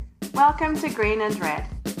Welcome to Green and Red,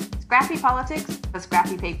 scrappy politics for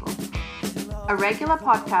scrappy people. A regular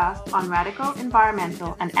podcast on radical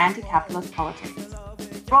environmental and anti-capitalist politics.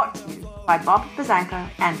 Brought to you by Bob Bazanko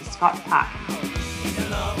and Scott Parkin.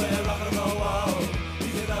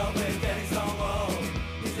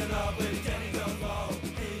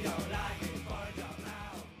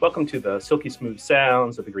 Welcome to the silky smooth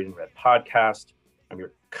sounds of the Green and Red podcast. I'm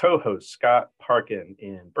your co-host, Scott Parkin,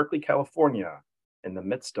 in Berkeley, California, in the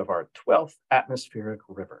midst of our 12th atmospheric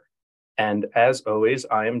river. And as always,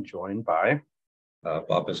 I am joined by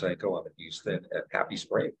Bob Bazanko. I'm in Houston at Happy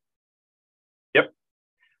Spring. Yep.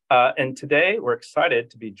 And today we're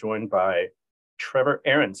excited to be joined by Trevor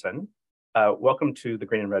Aaronson. Welcome to the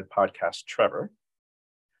Green and Red podcast, Trevor.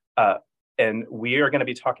 And we are going to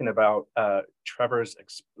be talking about Trevor's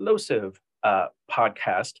explosive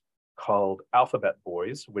podcast called Alphabet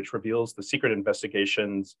Boys, which reveals the secret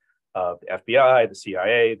investigations of the FBI, the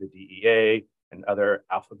CIA, the DEA, and other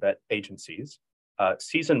alphabet agencies.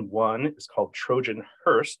 Season 1 is called Trojan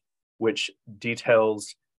Hearse, which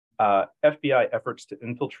details FBI efforts to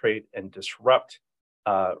infiltrate and disrupt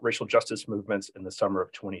racial justice movements in the summer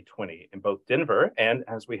of 2020 in both Denver and,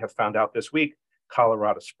 as we have found out this week,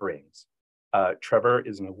 Colorado Springs. Trevor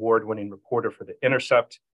is an award-winning reporter for The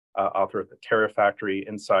Intercept, author of The Terror Factory,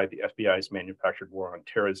 Inside the FBI's Manufactured War on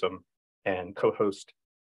Terrorism, and co-host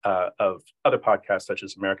of other podcasts such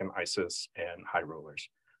as American ISIS and High Rollers.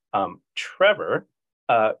 Trevor,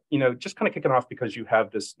 just kind of kicking off because you have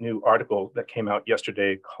this new article that came out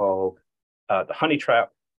yesterday called The Honey Trap.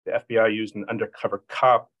 The FBI used an undercover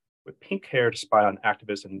cop with pink hair to spy on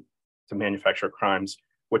activists and to manufacture crimes,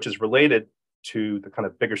 which is related to the kind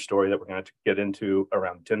of bigger story that we're going to get into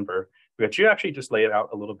around Denver. But you actually just laid out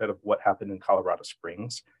a little bit of what happened in Colorado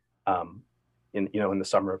Springs in the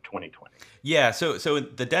summer of 2020. Yeah, so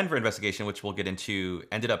the Denver investigation, which we'll get into,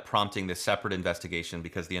 ended up prompting this separate investigation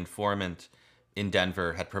because the informant in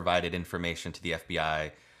Denver had provided information to the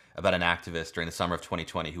FBI about an activist during the summer of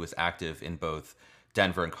 2020 who was active in both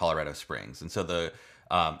Denver and Colorado Springs. And so the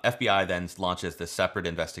FBI then launches this separate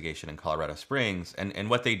investigation in Colorado Springs. And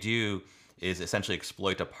what they do is essentially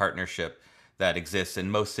exploit a partnership that exists in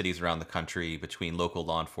most cities around the country between local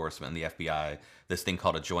law enforcement and the FBI, this thing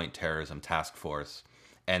called a Joint Terrorism Task Force.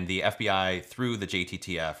 And the FBI, through the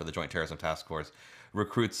JTTF, or the Joint Terrorism Task Force,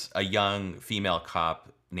 recruits a young female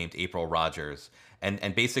cop named April Rogers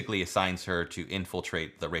and basically assigns her to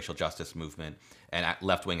infiltrate the racial justice movement and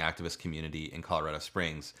left-wing activist community in Colorado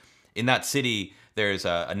Springs. In that city, there's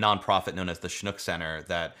a nonprofit known as the Chinook Center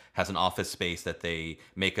that has an office space that they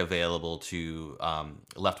make available to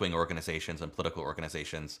left-wing organizations and political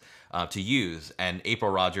organizations to use. And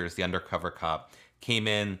April Rogers, the undercover cop, came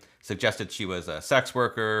in, suggested she was a sex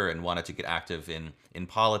worker and wanted to get active in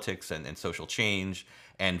politics and social change,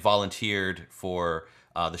 and volunteered for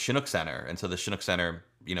the Chinook Center. And so the Chinook Center,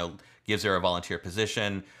 gives her a volunteer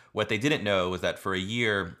position. What they didn't know was that for a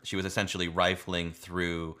year, she was essentially rifling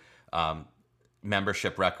through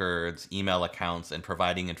membership records, email accounts, and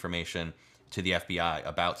providing information to the FBI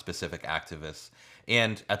about specific activists.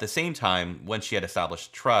 And at the same time, when she had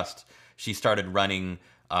established trust, she started running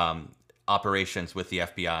operations with the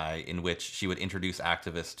FBI in which she would introduce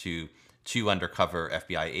activists to two undercover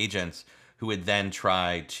FBI agents who would then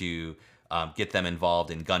try to get them involved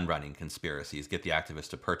in gun running conspiracies, get the activists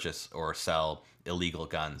to purchase or sell illegal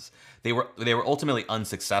guns. They were ultimately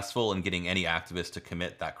unsuccessful in getting any activists to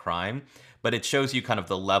commit that crime, but it shows you kind of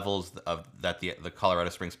the levels of that the Colorado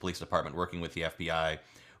Springs Police Department, working with the FBI,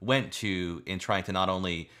 went to in trying to not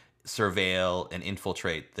only surveil and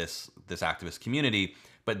infiltrate this activist community,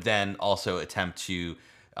 but then also attempt to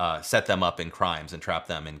set them up in crimes and trap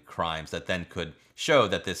them in crimes that then could show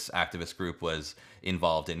that this activist group was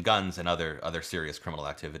involved in guns and other serious criminal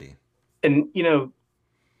activity. And,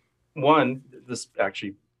 this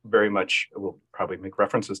actually very much, we'll probably make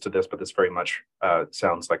references to this, but this very much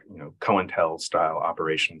sounds like, COINTEL style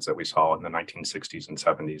operations that we saw in the 1960s and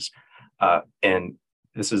 70s. And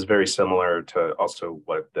this is very similar to also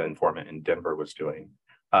what the informant in Denver was doing.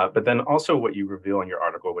 But then also what you reveal in your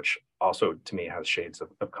article, which also to me has shades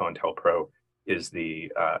of COINTELPRO, is the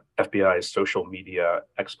FBI's social media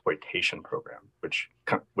exploitation program, which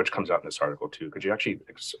comes out in this article too. Could you actually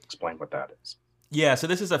explain what that is? Yeah, so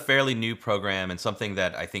this is a fairly new program and something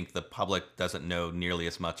that I think the public doesn't know nearly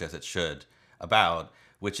as much as it should about,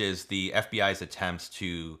 which is the FBI's attempts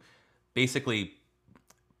to basically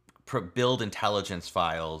build intelligence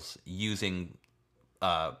files using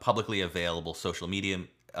publicly available social media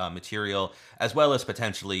material, as well as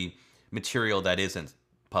potentially material that isn't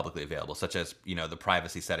publicly available, such as, the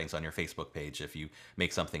privacy settings on your Facebook page. If you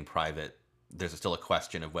make something private, there's still a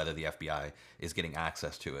question of whether the FBI is getting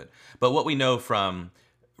access to it. But what we know from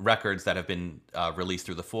records that have been released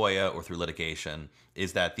through the FOIA or through litigation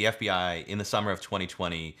is that the FBI in the summer of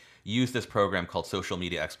 2020 used this program called social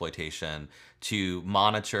media exploitation to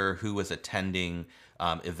monitor who was attending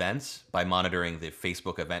events by monitoring the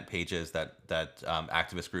Facebook event pages that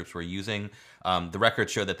activist groups were using. The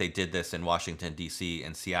records show that they did this in Washington, D.C.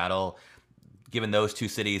 and Seattle. Given those two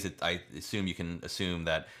cities, I assume you can assume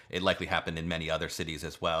that it likely happened in many other cities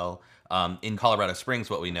as well. In Colorado Springs,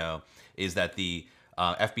 what we know is that the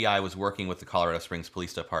FBI was working with the Colorado Springs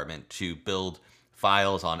Police Department to build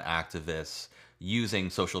files on activists using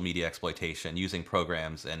social media exploitation, using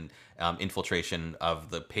programs and infiltration of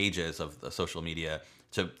the pages of the social media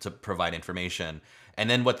to provide information. And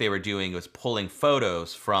then what they were doing was pulling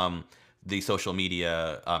photos from the social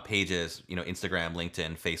media pages, Instagram,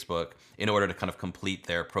 LinkedIn, Facebook, in order to kind of complete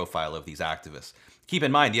their profile of these activists. Keep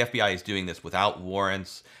in mind, the FBI is doing this without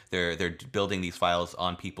warrants. They're building these files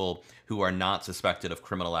on people who are not suspected of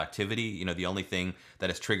criminal activity. The only thing that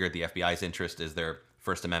has triggered the FBI's interest is their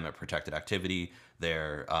First Amendment protected activity,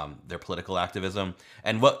 their political activism.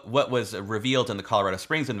 And what was revealed in the Colorado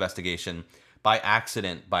Springs investigation by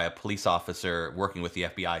accident by a police officer working with the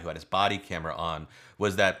FBI who had his body camera on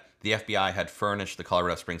was that the FBI had furnished the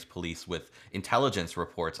Colorado Springs police with intelligence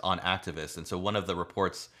reports on activists. And so one of the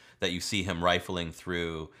reports that you see him rifling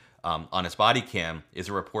through on his body cam is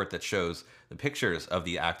a report that shows the pictures of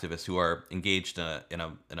the activists who are engaged in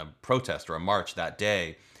a protest or a march that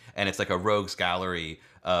day. And it's like a rogues gallery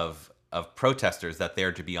of protesters that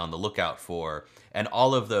they're to be on the lookout for. And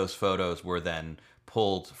all of those photos were then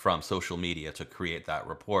pulled from social media to create that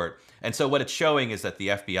report. And so what it's showing is that the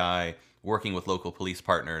FBI, working with local police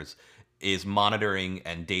partners, is monitoring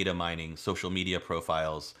and data mining social media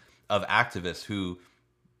profiles of activists who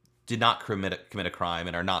did not commit a crime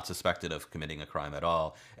and are not suspected of committing a crime at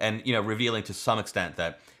all. And, revealing to some extent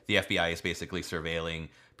that the FBI is basically surveilling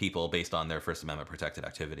people based on their First Amendment protected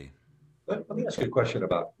activity. Let me ask you a question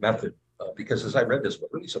about method, because as I read this,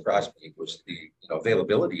 what really surprised me was the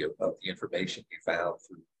availability of the information you found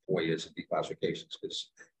through FOIAs and declassifications,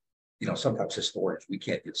 because sometimes historians, we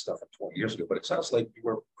can't get stuff from 20 years ago, but it sounds like you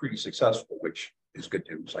were pretty successful, which is good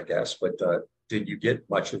news, I guess. But did you get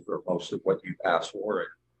much of or most of what you asked for? And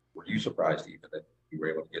were you surprised even that you were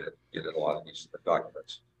able to get a lot of these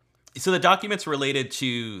documents? So the documents related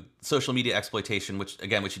to social media exploitation, which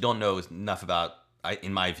you don't know enough about,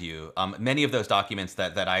 in my view, many of those documents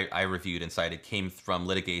that I reviewed and cited came from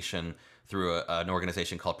litigation through an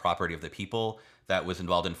organization called Property of the People that was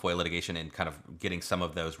involved in FOIA litigation and kind of getting some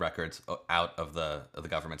of those records out of the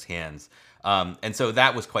government's hands. And so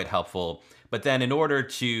that was quite helpful. But then in order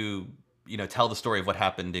to tell the story of what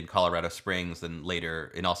happened in Colorado Springs and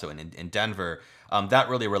later and also in Denver, that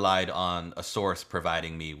really relied on a source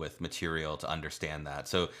providing me with material to understand that.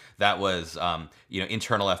 So that was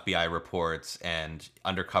internal FBI reports and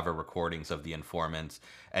undercover recordings of the informants.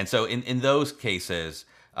 And so in those cases,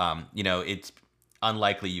 it's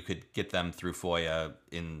unlikely you could get them through FOIA.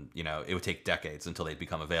 It would take decades until they'd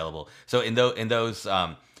become available. So in those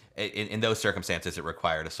circumstances, it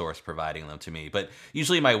required a source providing them to me. But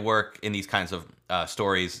usually my work in these kinds of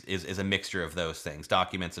stories is a mixture of those things,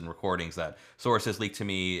 documents and recordings that sources leak to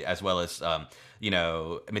me, as well as,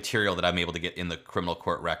 material that I'm able to get in the criminal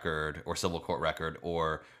court record or civil court record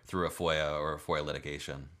or through a FOIA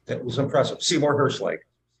litigation. That was impressive. Seymour Hirsch-like.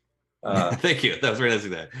 Thank you. That was very nice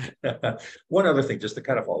of that. One other thing, just to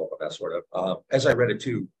kind of follow up on that sort of, as I read it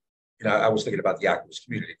too, I was thinking about the activist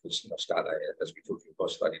community because, Scott, as we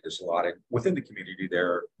both studied this a lot, and within the community,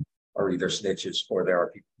 there are either snitches or there are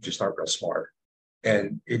people who just aren't real smart.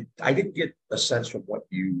 And I didn't get a sense from what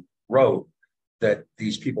you wrote that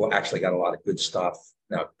these people actually got a lot of good stuff.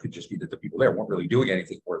 Now, it could just be that the people there weren't really doing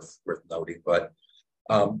anything worth noting, but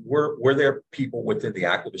were there people within the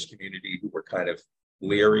activist community who were kind of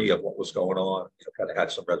leery of what was going on, kind of had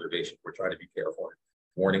some reservation, were trying to be careful,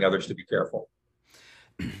 warning others to be careful?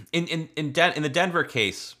 In the Denver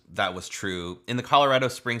case, that was true. In the Colorado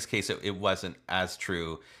Springs case, it wasn't as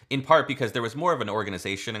true, in part because there was more of an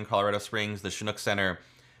organization in Colorado Springs. The Chinook Center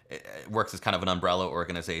works as kind of an umbrella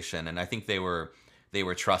organization, and I think they were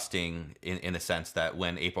trusting in the sense that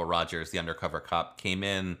when April Rogers, the undercover cop, came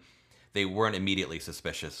in, they weren't immediately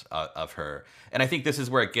suspicious of her. And I think this is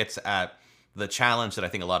where it gets at the challenge that I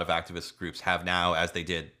think a lot of activist groups have now, as they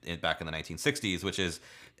did back in the 1960s, which is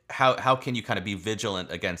how can you kind of be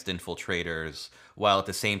vigilant against infiltrators while at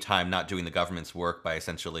the same time not doing the government's work by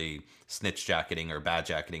essentially snitch jacketing or bad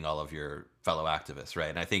jacketing all of your fellow activists, right?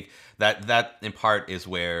 And I think that in part is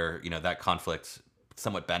where that conflict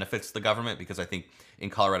somewhat benefits the government, because I think in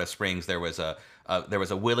Colorado Springs there was a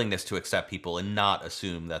willingness to accept people and not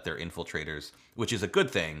assume that they're infiltrators, which is a good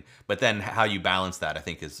thing. But then how you balance that, I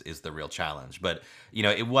think, is the real challenge. But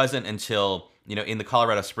it wasn't until in the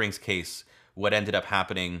Colorado Springs case, what ended up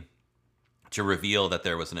happening to reveal that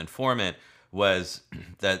there was an informant was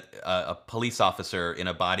that a police officer in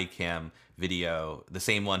a body cam video, the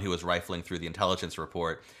same one who was rifling through the intelligence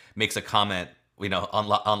report, makes a comment,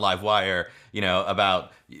 on Live Wire,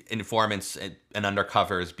 about informants and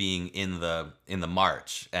undercovers being in the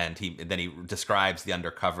march, and then he describes the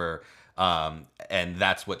undercover, and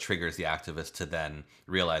that's what triggers the activists to then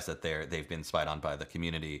realize that they've been spied on by the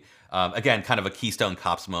community. Again, kind of a Keystone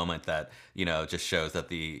Cops moment that just shows that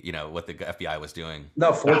what the FBI was doing.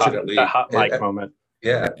 No, fortunately, the hot mic moment.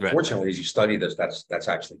 Yeah, Right. Fortunately, as you study this, that's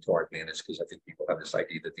actually to our advantage, because I think people have this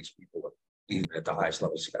idea that these people, even at the highest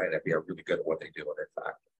levels of the FBI, are really good at what they do, and in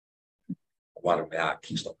fact, a lot of that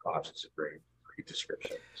Keystone Cops is a great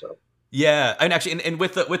description. So. Yeah, and actually, and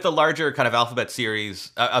with the larger kind of Alphabet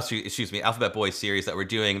series, Alphabet Boys series that we're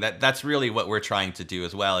doing, that's really what we're trying to do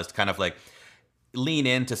as well, is to kind of like lean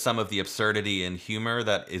into some of the absurdity and humor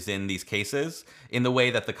that is in these cases, in the way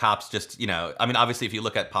that the cops just, obviously, if you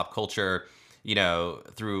look at pop culture,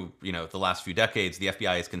 through the last few decades, the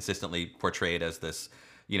FBI is consistently portrayed as this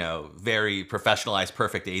very professionalized,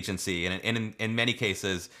 perfect agency. And in many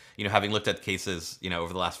cases, having looked at cases,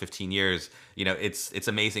 over the last 15 years, it's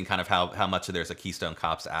amazing kind of how much there's a Keystone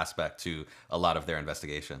Cops aspect to a lot of their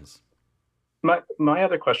investigations. My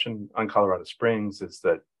other question on Colorado Springs is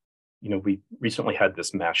that, we recently had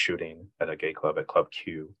this mass shooting at a gay club at Club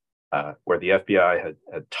Q, where the FBI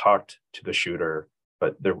had talked to the shooter,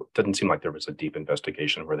 but there didn't seem like there was a deep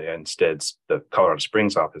investigation, where they instead, the Colorado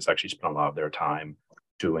Springs office actually spent a lot of their time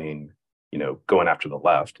doing, going after the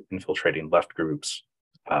left, infiltrating left groups.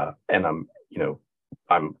 And I'm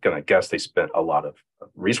going to guess they spent a lot of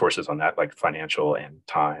resources on that, like financial and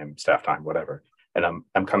time, staff time, whatever. And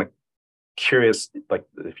I'm kind of curious, like,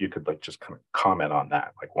 if you could just kind of comment on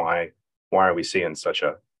that, like why are we seeing such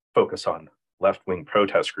a focus on left-wing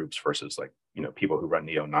protest groups versus people who run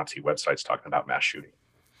neo-Nazi websites talking about mass shooting?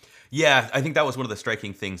 Yeah, I think that was one of the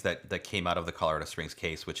striking things that came out of the Colorado Springs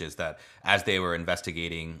case, which is that as they were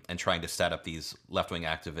investigating and trying to set up these left-wing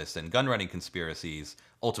activists and gun-running conspiracies,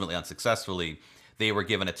 ultimately unsuccessfully, they were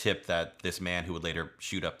given a tip that this man who would later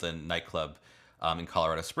shoot up the nightclub in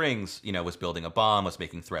Colorado Springs, was building a bomb, was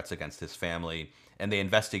making threats against his family, and they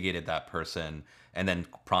investigated that person and then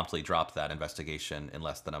promptly dropped that investigation in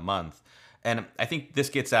less than a month. And I think this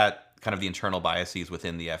gets at kind of the internal biases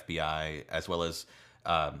within the FBI, as well as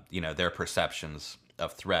their perceptions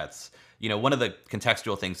of threats. One of the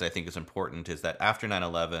contextual things that I think is important is that after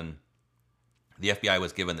 9/11, the FBI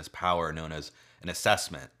was given this power known as an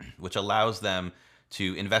assessment, which allows them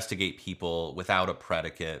to investigate people without a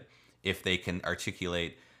predicate if they can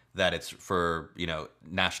articulate that it's for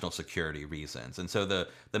national security reasons. And so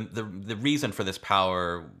the reason for this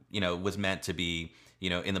power was meant to be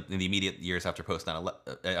in the immediate years after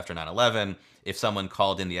 9/11, if someone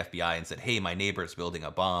called in the FBI and said, "Hey, my neighbor's building a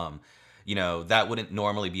bomb," that wouldn't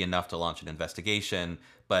normally be enough to launch an investigation.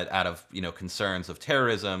 But out of concerns of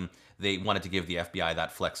terrorism, they wanted to give the FBI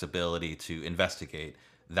that flexibility to investigate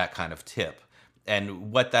that kind of tip.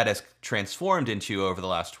 And what that has transformed into over the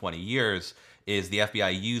last 20 years is the FBI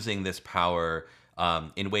using this power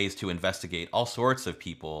in ways to investigate all sorts of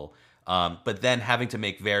people, but then having to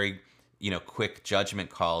make very quick judgment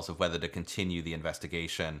calls of whether to continue the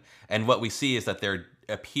investigation. And what we see is that there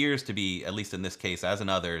appears to be, at least in this case as in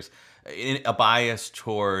others, a bias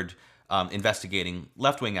toward investigating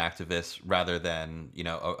left-wing activists rather than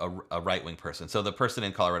a right-wing person. So the person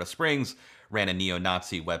in Colorado Springs ran a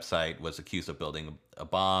neo-Nazi website, was accused of building a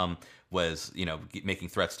bomb, was making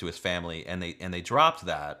threats to his family, and they dropped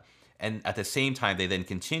that. And at the same time, they then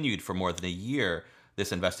continued for more than a year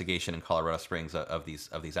this investigation in Colorado Springs of these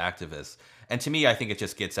activists. And to me, I think it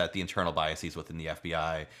just gets at the internal biases within the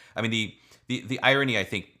FBI. I mean, the irony, I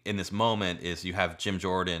think, in this moment is you have Jim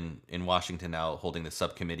Jordan in Washington now holding the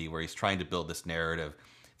subcommittee where he's trying to build this narrative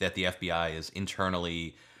that the FBI is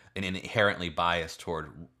internally and inherently biased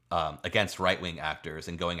toward against right-wing actors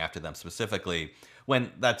and going after them specifically,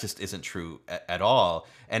 when that just isn't true at all.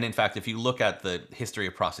 And in fact, if you look at the history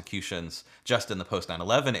of prosecutions just in the post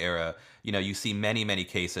 9/11 era, you see many, many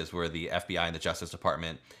cases where the FBI and the Justice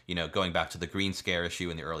Department, going back to the Green Scare issue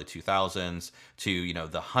in the early 2000s to,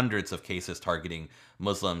 the hundreds of cases targeting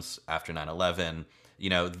Muslims after 9/11,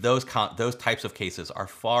 those types of cases are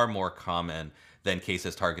far more common than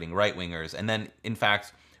cases targeting right-wingers. And then, in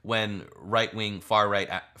fact, when right-wing, far-right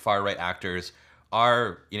actors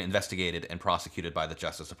are investigated and prosecuted by the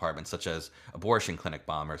Justice Department, such as abortion clinic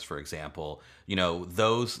bombers, for example.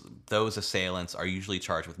 Those assailants are usually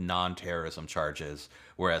charged with non-terrorism charges,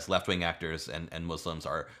 whereas left-wing actors and Muslims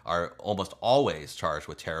are almost always charged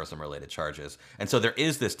with terrorism-related charges. And so there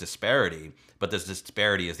is this disparity, but this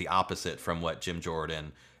disparity is the opposite from what Jim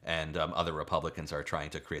Jordan and other Republicans are trying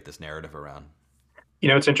to create this narrative around.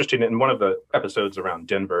 It's interesting. In one of the episodes around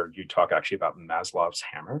Denver, you talk actually about Maslow's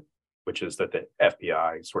hammer, which is that the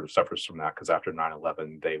FBI sort of suffers from that because after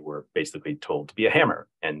 9/11, they were basically told to be a hammer.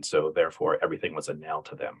 And so therefore, everything was a nail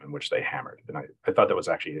to them in which they hammered. And I thought that was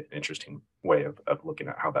actually an interesting way of looking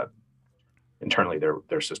at how that internally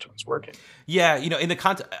their system is working. Yeah, in the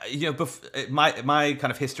context, my kind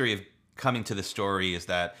of history of coming to this story is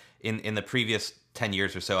that in the previous 10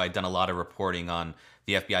 years or so, I'd done a lot of reporting on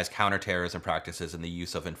the FBI's counterterrorism practices and the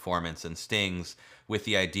use of informants and stings with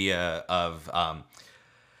the idea of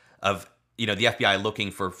the FBI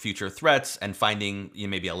looking for future threats and finding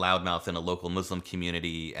maybe a loudmouth in a local Muslim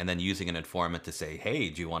community and then using an informant to say, hey,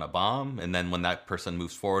 do you want a bomb? And then when that person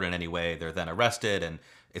moves forward in any way, they're then arrested and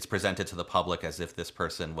it's presented to the public as if this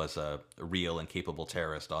person was a real and capable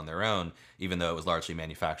terrorist on their own, even though it was largely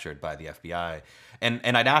manufactured by the FBI. And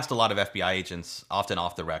I'd asked a lot of FBI agents, often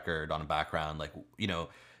off the record on a background, like,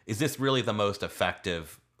 is this really the most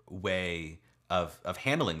effective way of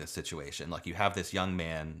handling this situation? Like, you have this young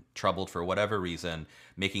man troubled for whatever reason,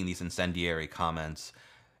 making these incendiary comments.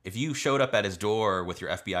 If you showed up at his door with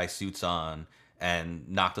your FBI suits on and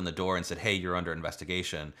knocked on the door and said, hey, you're under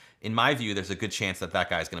investigation, in my view, there's a good chance that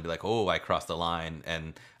guy's going to be like, oh, I crossed the line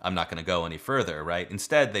and I'm not going to go any further, right?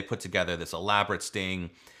 Instead, they put together this elaborate sting,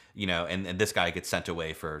 and this guy gets sent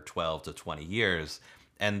away for 12 to 20 years.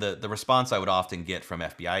 And the response I would often get from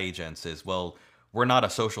FBI agents is, well, we're not a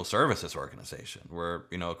social services organization. We're,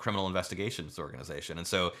 a criminal investigations organization. And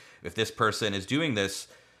so if this person is doing this,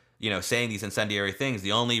 saying these incendiary things,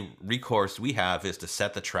 the only recourse we have is to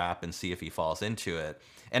set the trap and see if he falls into it.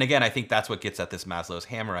 And again, I think that's what gets at this Maslow's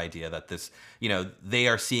hammer idea, that this, they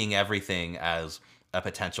are seeing everything as a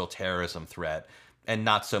potential terrorism threat, and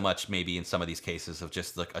not so much maybe in some of these cases of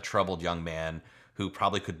just like a troubled young man who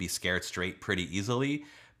probably could be scared straight pretty easily.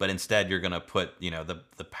 But instead, you're going to put,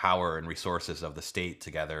 the power and resources of the state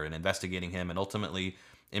together in investigating him and ultimately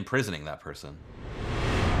imprisoning that person.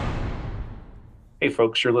 Hey,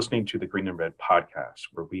 folks, you're listening to the Green and Red podcast,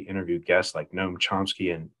 where we interview guests like Noam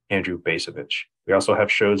Chomsky and Andrew Bacevich. We also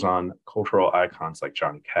have shows on cultural icons like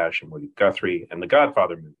Johnny Cash and Woody Guthrie and the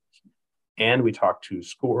Godfather movies. And we talk to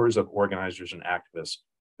scores of organizers and activists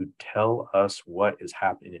who tell us what is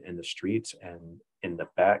happening in the streets and in the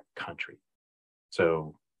back country.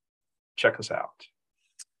 So check us out.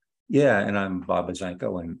 Yeah, and I'm Bob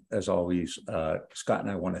Bazanko, and as always, Scott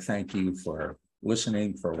and I want to thank you for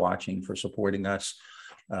listening, for watching, for supporting us,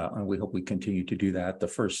 and we hope we continue to do that. The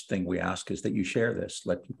first thing we ask is that you share this,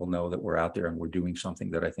 let people know that we're out there and we're doing something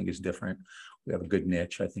that I think is different. We have a good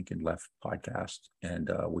niche, I think, in Left podcast, and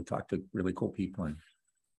we talk to really cool people and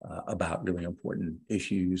about really important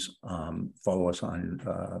issues. Follow us on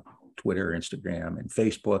Twitter, Instagram, and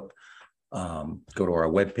Facebook. Go to our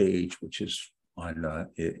webpage, which is on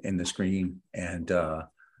in the screen, and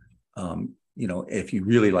if you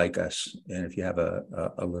really like us, and if you have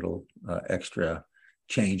a little extra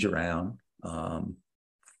change around,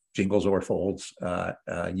 jingles or folds,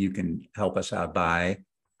 you can help us out by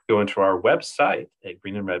going to our website at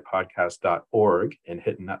greenandredpodcast.org and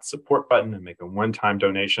hitting that support button and make a one-time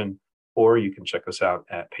donation, or you can check us out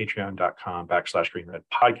at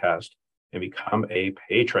patreon.com/greenredpodcast and become a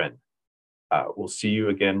patron. We'll see you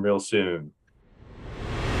again real soon.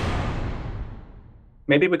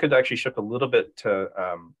 Maybe we could actually shift a little bit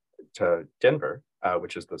to Denver,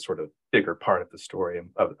 which is the sort of bigger part of the story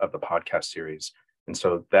of the podcast series. And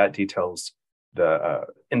so that details the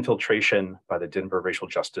infiltration by the Denver racial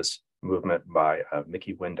justice movement by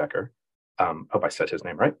Mickey Windecker. Hope I said his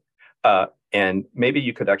name right. And maybe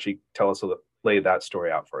you could actually lay that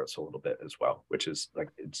story out for us a little bit as well, which is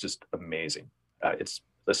it's just amazing. It's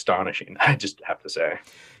astonishing, I just have to say.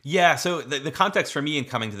 Yeah, so the context for me in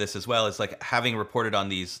coming to this as well is like having reported on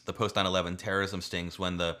the post 9/11 terrorism stings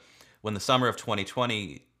when the summer of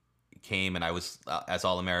 2020 came, and I was, as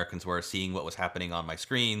all Americans were, seeing what was happening on my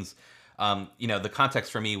screens. The context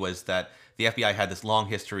for me was that the FBI had this long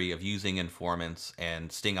history of using informants and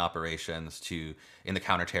sting operations in the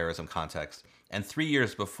counterterrorism context. And 3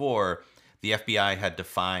 years before, the FBI had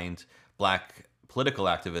defined Black political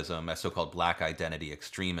activism as so-called Black identity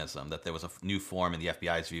extremism, that there was a new form in the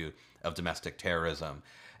FBI's view of domestic terrorism.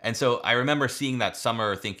 And so I remember seeing that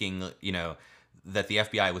summer thinking, that the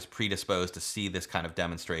FBI was predisposed to see this kind of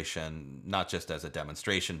demonstration, not just as a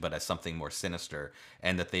demonstration, but as something more sinister,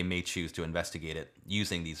 and that they may choose to investigate it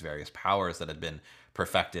using these various powers that had been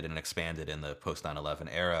perfected and expanded in the post 9/11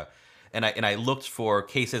 era. And I looked for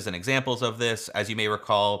cases and examples of this. As you may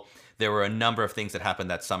recall, there were a number of things that happened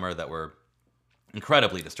that summer that were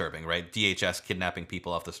incredibly disturbing, right? DHS kidnapping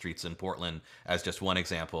people off the streets in Portland as just one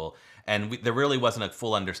example. And there really wasn't a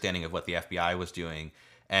full understanding of what the FBI was doing.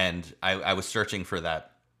 And I was searching for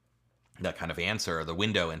that kind of answer, or the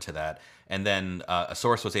window into that. And then a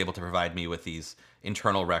source was able to provide me with these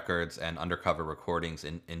internal records and undercover recordings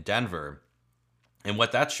in Denver. And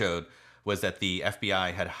what that showed was that the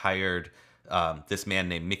FBI had hired this man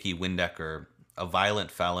named Mickey Windecker, a violent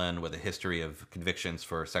felon with a history of convictions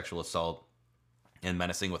for sexual assault and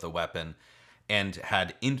menacing with a weapon, and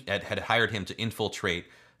had hired him to infiltrate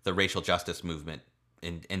the racial justice movement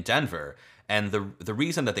in Denver. And the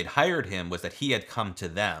reason that they'd hired him was that he had come to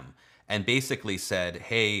them and basically said,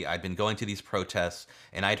 hey, I'd been going to these protests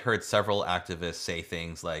and I'd heard several activists say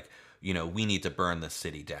things like, we need to burn the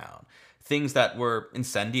city down. Things that were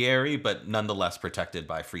incendiary, but nonetheless protected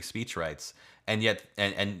by free speech rights. And yet,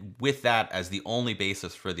 and with that as the only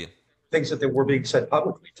basis for the things that were being said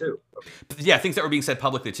publicly too. Yeah, things that were being said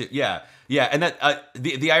publicly too. Yeah, and that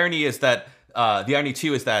the irony is that the irony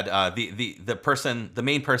too is that the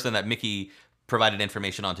main person that Mickey provided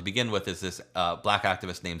information on to begin with is this black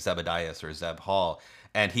activist named Zebedias, or Zeb Hall.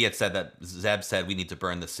 And he had said that Zeb said we need to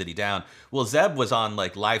burn the city down. Well, Zeb was on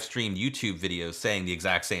like live stream YouTube videos saying the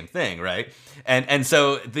exact same thing, right? And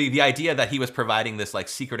so the idea that he was providing this like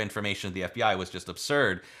secret information to the FBI was just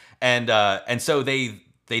absurd. And so they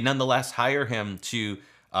nonetheless hire him to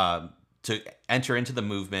enter into the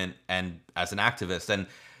movement and as an activist. And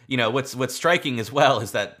what's striking as well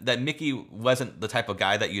is that Mickey wasn't the type of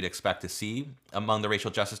guy that you'd expect to see among the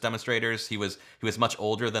racial justice demonstrators. He was much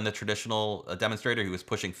older than the traditional demonstrator. He was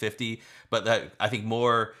pushing 50, but that I think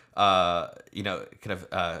more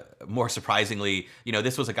more surprisingly,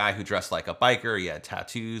 this was a guy who dressed like a biker. He had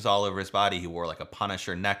tattoos all over his body. He wore like a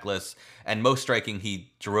Punisher necklace, and most striking,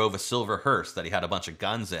 he drove a silver hearse that he had a bunch of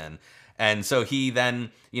guns in. And so he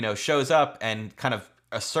then shows up and kind of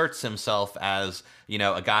asserts himself as,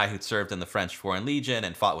 a guy who'd served in the French Foreign Legion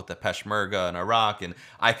and fought with the Peshmerga in Iraq, and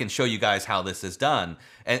I can show you guys how this is done.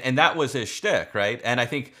 And that was his shtick, right? And I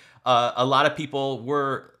think a lot of people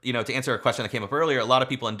were, to answer a question that came up earlier, a lot of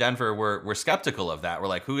people in Denver were skeptical of that. We're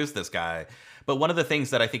like, who is this guy? But one of the things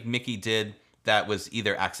that I think Mickey did that was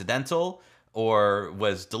either accidental or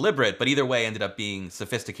was deliberate, but either way ended up being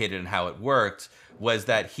sophisticated in how it worked, was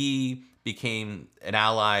that he became an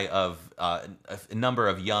ally of a number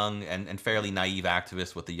of young and fairly naive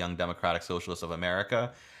activists with the Young Democratic Socialists of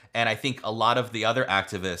America. And I think a lot of the other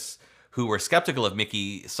activists who were skeptical of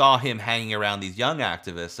Mickey saw him hanging around these young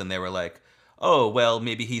activists, and they were like, oh, well,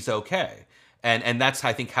 maybe he's okay. And that's,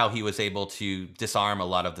 I think, how he was able to disarm a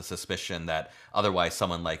lot of the suspicion that otherwise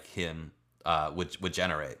someone like him would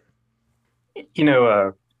generate.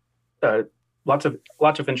 Lots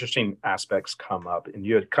of interesting aspects come up, and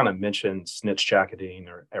you had kind of mentioned snitch jacketing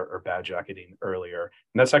or bad jacketing earlier,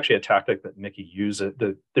 and that's actually a tactic that Mickey uses.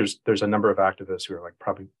 There's a number of activists who are like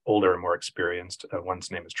probably older and more experienced.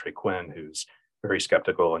 One's name is Trey Quinn, who's very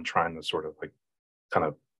skeptical and trying to sort of like kind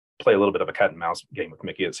of play a little bit of a cat and mouse game with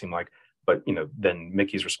Mickey, it seemed like. But then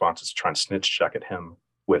Mickey's response is to try and snitch jacket him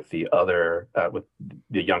with the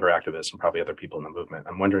younger activists and probably other people in the movement.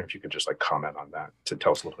 I'm wondering if you could just like comment on that to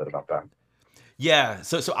tell us a little bit about that. Yeah,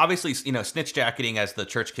 so obviously, snitch jacketing, as the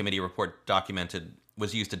Church Committee report documented,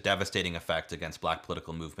 was used to devastating effect against black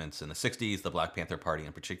political movements in the 60s, the Black Panther Party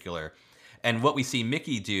in particular. And what we see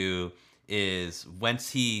Mickey do is, once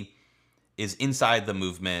he is inside the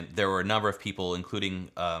movement, there were a number of people, including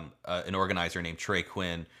an organizer named Trey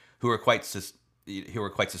Quinn, who were quite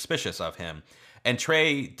suspicious of him. And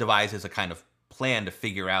Trey devises a kind of plan to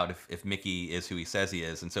figure out if Mickey is who he says he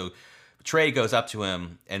is. And so Trey goes up to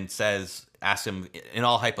him and asks him in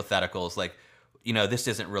all hypotheticals, like, this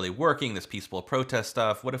isn't really working, this peaceful protest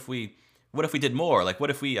stuff. What if we did more? Like, what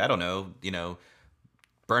if we, I don't know,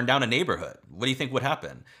 burn down a neighborhood? What do you think would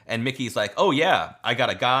happen? And Mickey's like, oh yeah, I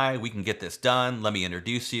got a guy, we can get this done. Let me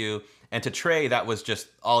introduce you. And to Trey, that was just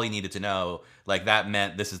all he needed to know. Like, that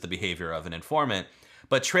meant this is the behavior of an informant.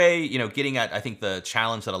 But Trey, getting at, I think, the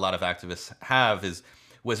challenge that a lot of activists have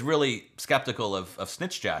was really skeptical of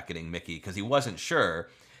snitch jacketing Mickey, because he wasn't sure.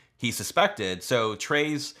 He suspected. So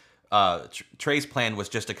Trey's plan was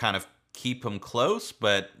just to kind of keep him close,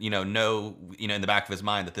 but know in the back of his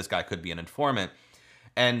mind that this guy could be an informant.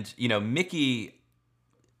 And Mickey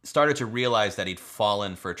started to realize that he'd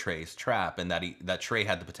fallen for Trey's trap, and that Trey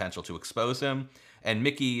had the potential to expose him. And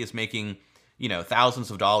Mickey is making,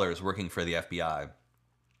 thousands of dollars working for the FBI.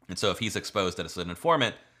 And so if he's exposed as an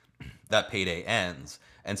informant, that payday ends.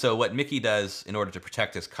 And so what Mickey does in order to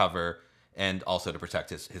protect his cover and also to protect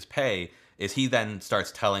his pay is he then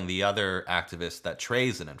starts telling the other activists that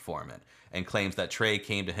Trey's an informant, and claims that Trey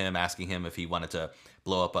came to him asking him if he wanted to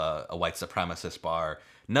blow up a white supremacist bar.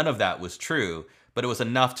 None of that was true, but it was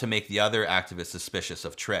enough to make the other activists suspicious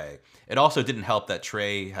of Trey. It also didn't help that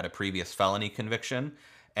Trey had a previous felony conviction,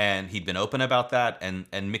 and he'd been open about that,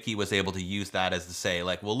 and Mickey was able to use that as to say,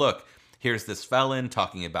 like, well, look, here's this felon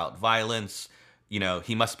talking about violence,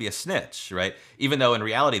 he must be a snitch, right? Even though in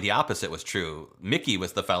reality the opposite was true. Mickey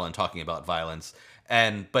was the felon talking about violence.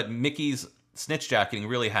 But Mickey's snitch jacketing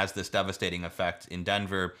really has this devastating effect in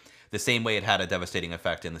Denver, the same way it had a devastating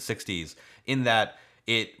effect in the 60s, in that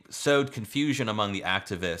it sowed confusion among the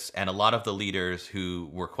activists, and a lot of the leaders who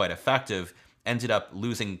were quite effective ended up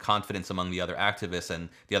losing confidence among the other activists, and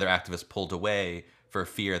the other activists pulled away for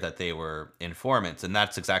fear that they were informants. And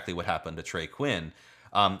that's exactly what happened to Trey Quinn.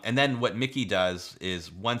 And then what Mickey does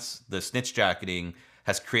is, once the snitch jacketing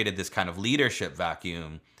has created this kind of leadership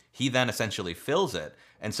vacuum, he then essentially fills it.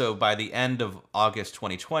 And so by the end of August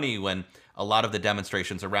 2020, when a lot of the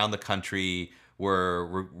demonstrations around the country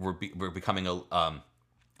were becoming a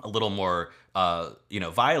little more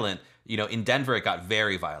violent, in Denver it got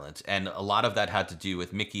very violent, and a lot of that had to do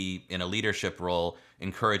with Mickey in a leadership role,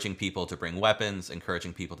 encouraging people to bring weapons,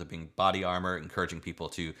 encouraging people to bring body armor, encouraging people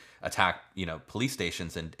to attack police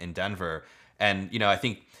stations in Denver. And I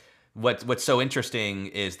think what's so interesting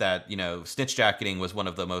is that snitch jacketing was one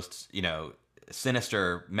of the most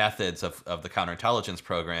sinister methods of the counterintelligence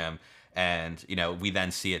program, and we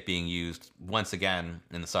then see it being used once again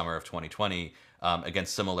in the summer of 2020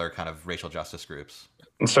 against similar kind of racial justice groups.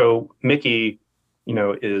 And so Mickey,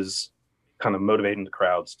 is kind of motivating the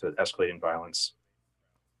crowds to escalating violence.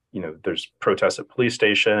 There's protests at police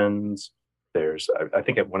stations. There's, I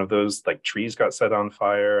think at one of those, like, trees got set on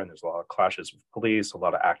fire, and there's a lot of clashes with police. A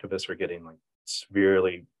lot of activists are getting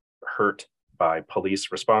severely hurt by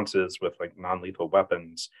police responses with non-lethal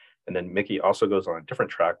weapons. And then Mickey also goes on a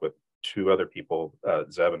different track with two other people,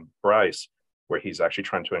 Zeb and Bryce, where he's actually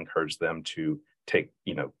trying to encourage them to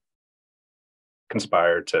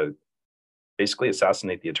conspire to basically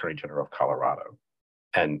assassinate the Attorney General of Colorado.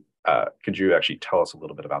 And could you actually tell us a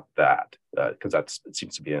little bit about that? Because it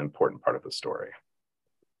seems to be an important part of the story.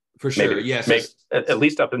 For sure, yes. At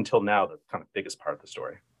least up until now, the kind of biggest part of the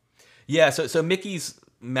story. Yeah, so Mickey's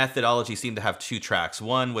methodology seemed to have two tracks.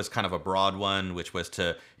 One was kind of a broad one, which was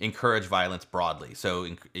to encourage violence broadly. So,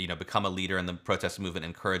 become a leader in the protest movement,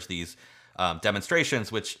 encourage these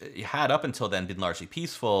demonstrations, which had up until then been largely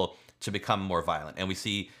peaceful, to become more violent. And we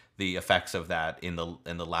see the effects of that in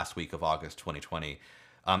the last week of August 2020.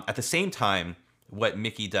 At the same time, what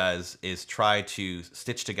Mickey does is try to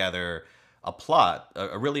stitch together a plot,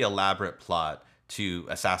 a really elaborate plot, to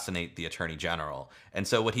assassinate the Attorney General. And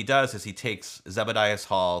so what he does is he takes Zebediah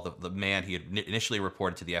Hall, the man he had initially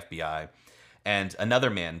reported to the FBI, and another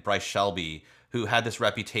man, Bryce Shelby, who had this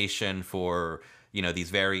reputation for these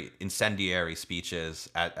very incendiary speeches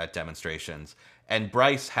at demonstrations. And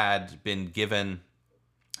Bryce had been given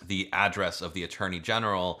the address of the Attorney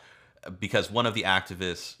General because one of the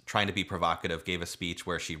activists, trying to be provocative, gave a speech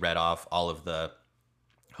where she read off all of the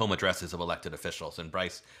home addresses of elected officials, and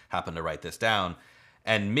Bryce happened to write this down.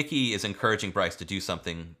 And Mickey is encouraging Bryce to do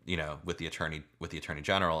something, with the Attorney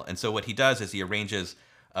General. And so what he does is he arranges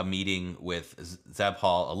a meeting with Zeb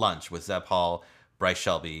Hall, a lunch with Zeb Hall, Bryce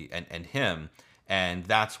Shelby, and him. And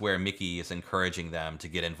that's where Mickey is encouraging them to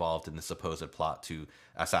get involved in the supposed plot to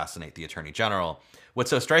assassinate the Attorney General. What's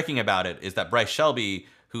so striking about it is that Bryce Shelby,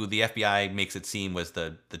 who the FBI makes it seem was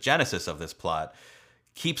the genesis of this plot,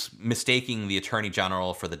 keeps mistaking the Attorney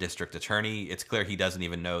General for the district attorney. It's clear he doesn't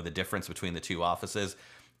even know the difference between the two offices.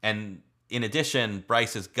 And in addition,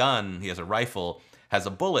 Bryce's gun, he has a rifle, has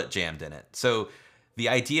a bullet jammed in it. So the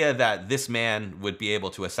idea that this man would be able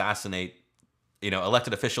to assassinate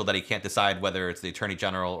elected official that he can't decide whether it's the Attorney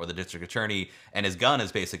General or the district attorney, and his gun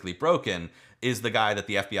is basically broken, is the guy that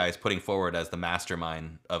the FBI is putting forward as the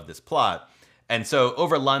mastermind of this plot. And so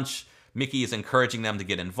over lunch, Mickey is encouraging them to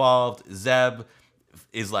get involved. Zeb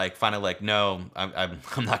is finally no, I'm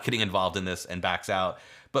not getting involved in this, and backs out.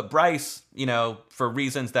 But Bryce, for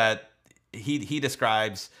reasons that he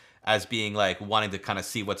describes as being wanting to kind of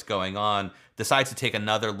see what's going on, decides to take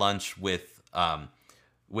another lunch with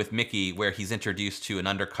Mickey, where he's introduced to an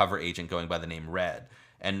undercover agent going by the name Red.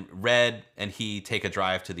 And Red and he take a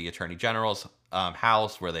drive to the Attorney General's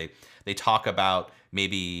house, where they They talk about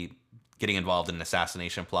maybe getting involved in an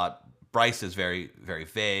assassination plot. Bryce is very, very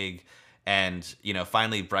vague. And,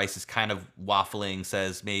 finally Bryce is kind of waffling,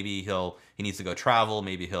 says maybe he needs to go travel,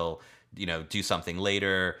 maybe he'll, do something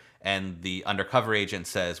later. And the undercover agent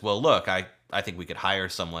says, well, look, I think we could hire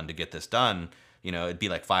someone to get this done. It'd be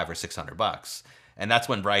like $500 or $600. And that's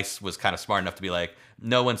when Bryce was kind of smart enough to be like,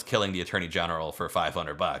 no one's killing the attorney general for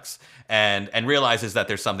 $500, and realizes that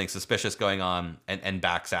there's something suspicious going on, and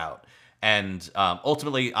backs out. And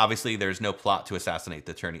ultimately, obviously, there's no plot to assassinate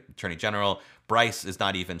the attorney general. Bryce is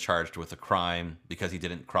not even charged with a crime because he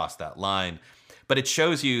didn't cross that line. But it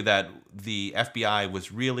shows you that the FBI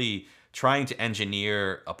was really trying to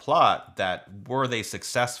engineer a plot that, were they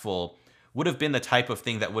successful, would have been the type of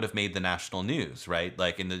thing that would have made the national news, right?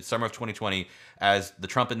 Like in the summer of 2020, as the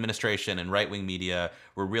Trump administration and right-wing media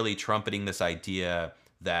were really trumpeting this idea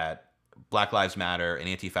that Black Lives Matter and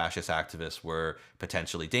anti-fascist activists were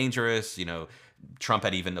potentially dangerous. Trump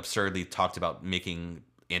had even absurdly talked about making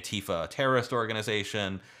Antifa a terrorist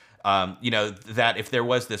organization. That if there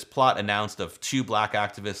was this plot announced of 2 black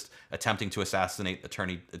activists attempting to assassinate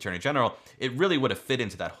attorney general, it really would have fit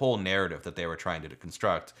into that whole narrative that they were trying to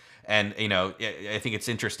construct. And, I think it's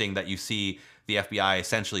interesting that you see the FBI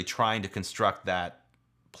essentially trying to construct that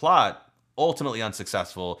plot, ultimately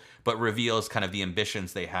unsuccessful, but reveals kind of the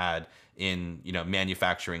ambitions they had in,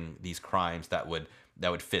 manufacturing these crimes that would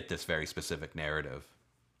fit this very specific narrative.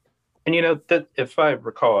 And that, if I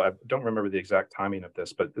recall, I don't remember the exact timing of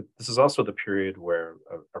this, but this is also the period where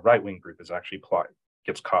a right-wing group is actually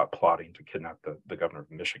gets caught plotting to kidnap the governor of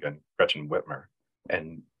Michigan, Gretchen Whitmer,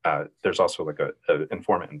 and there's also like a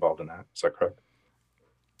informant involved in that. Is that correct?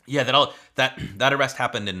 Yeah, that arrest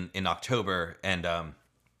happened in October, and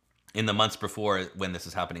in the months before when this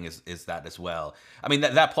is happening is that as well. I mean,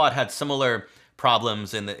 that plot had similar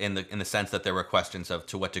problems in the sense that there were questions of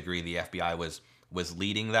to what degree the FBI was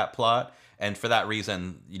leading that plot, and for that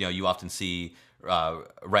reason, you often see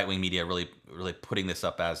right-wing media really putting this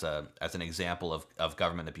up as an example of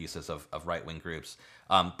government abuses of right-wing groups.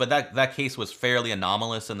 But that case was fairly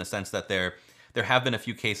anomalous in the sense that there have been a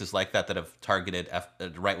few cases like that have targeted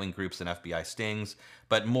right-wing groups and FBI stings,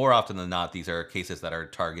 but more often than not, these are cases that are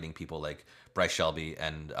targeting people like Bryce Shelby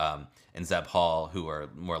and Zeb Hall, who are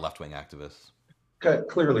more left-wing activists.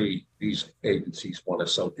 Clearly, these agencies want to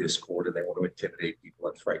sow discord and they want to intimidate people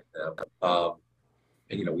and frighten them.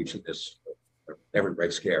 And we've seen this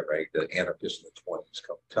everybody's scared, right? The anarchists in the 20s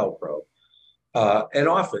come tell pro. And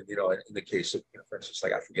often, in the case of, for instance,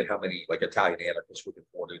 like I forget how many like Italian anarchists were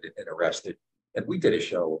deported and arrested. And we did a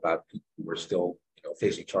show about people who were still,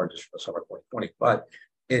 facing charges from the summer of 2020. But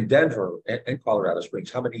in Denver and Colorado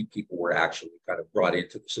Springs, how many people were actually kind of brought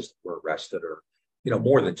into the system, were arrested, or,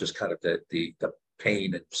 more than just kind of the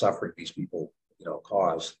pain and suffering these people,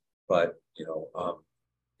 caused, but,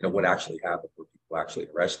 what actually happened? Were people actually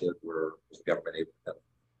arrested? Was the government able to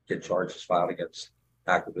get charges filed against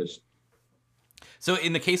activists? So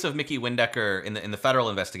in the case of Mickey Windecker, in the federal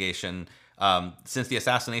investigation, since the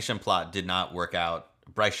assassination plot did not work out,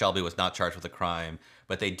 Bryce Shelby was not charged with a crime,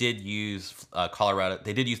 but they did use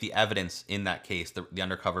They did use the evidence in that case, the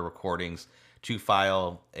undercover recordings, to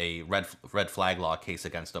file a red flag law case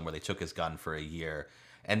against him, where they took his gun for a year.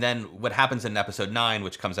 And then what happens in episode 9,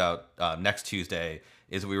 which comes out next Tuesday,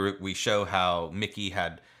 is we show how Mickey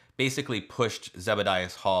had basically pushed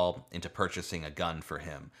Zebediah Hall into purchasing a gun for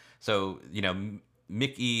him. So,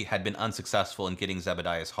 Mickey had been unsuccessful in getting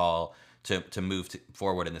Zebediah Hall to move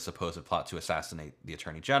forward in this supposed plot to assassinate the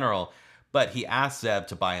attorney general, but he asked Zeb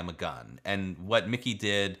to buy him a gun. And what Mickey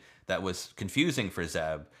did that was confusing for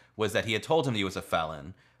Zeb was that he had told him he was a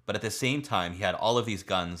felon, but at the same time, he had all of these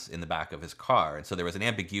guns in the back of his car. And so there was an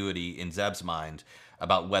ambiguity in Zeb's mind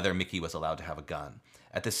about whether Mickey was allowed to have a gun.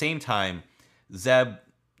 At the same time, Zeb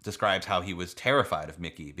describes how he was terrified of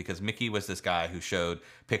Mickey, because Mickey was this guy who showed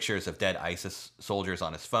pictures of dead ISIS soldiers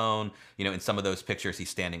on his phone. In some of those pictures, he's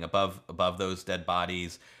standing above those dead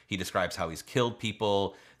bodies. He describes how he's killed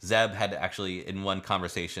people. Zeb had actually, in one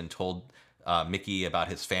conversation, told Mickey about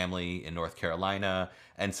his family in North Carolina.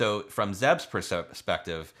 And so from Zeb's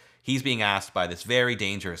perspective, he's being asked by this very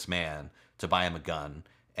dangerous man to buy him a gun.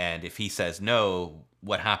 And if he says no,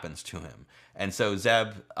 what happens to him? And so Zeb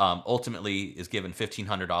ultimately is given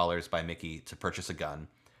 $1,500 by Mickey to purchase a gun,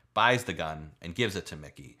 buys the gun, and gives it to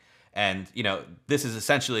Mickey. And, this is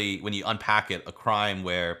essentially, when you unpack it, a crime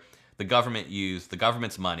where the government used the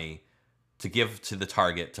government's money to give to the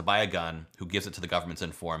target to buy a gun, who gives it to the government's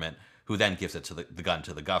informant, who then gives it to the gun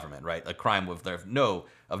to the government, right? A crime of no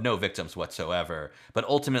victims whatsoever. But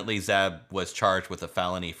ultimately, Zeb was charged with a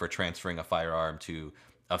felony for transferring a firearm to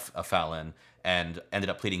a felon. and ended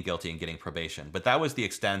up pleading guilty and getting probation. But that was the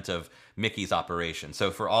extent of Mickey's operation.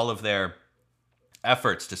 So for all of their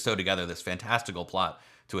efforts to sew together this fantastical plot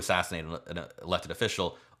to assassinate an elected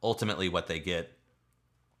official, ultimately what they get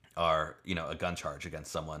are, a gun charge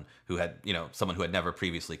against someone who had, someone who had never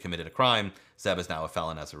previously committed a crime. Zeb is now a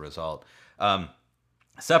felon as a result.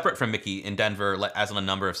 Separate from Mickey, in Denver, as in a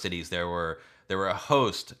number of cities, there were a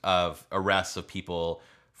host of arrests of people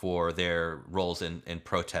for their roles in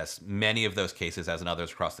protests. Many of those cases, as in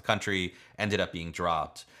others across the country, ended up being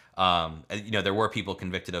dropped. There were people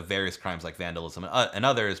convicted of various crimes like vandalism and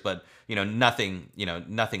others, but nothing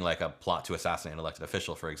like a plot to assassinate an elected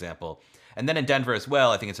official, for example. And then in Denver as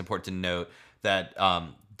well, I think it's important to note that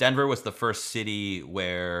Denver was the first city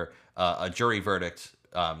where a jury verdict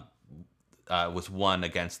was won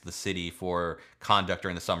against the city for conduct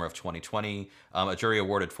during the summer of 2020. A jury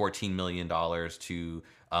awarded $14 million to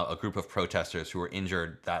a group of protesters who were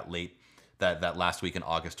injured that last week in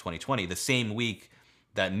August 2020. The same week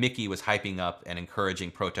that Mickey was hyping up and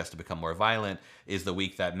encouraging protests to become more violent is the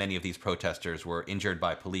week that many of these protesters were injured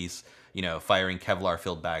by police, firing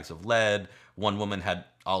Kevlar-filled bags of lead. One woman had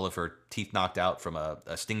all of her teeth knocked out from a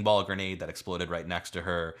sting ball grenade that exploded right next to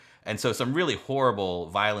her. And so some really horrible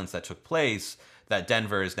violence that took place that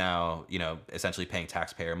Denver is now, essentially paying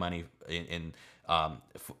taxpayer money in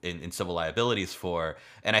civil liabilities for.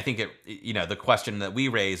 And I think the question that we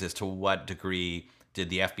raise is, to what degree did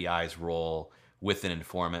the FBI's role with an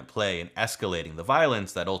informant play in escalating the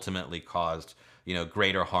violence that ultimately caused,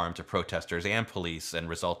 greater harm to protesters and police and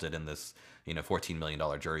resulted in this, $14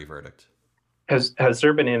 million jury verdict? Has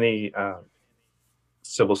there been any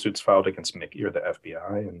civil suits filed against Mickey or the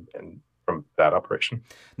FBI and from that operation?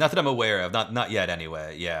 Not that I'm aware of, not yet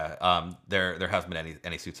anyway. Yeah, there hasn't been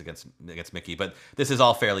any suits against Mickey, but this is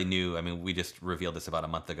all fairly new. I mean, we just revealed this about a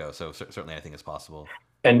month ago, so certainly I think it's possible.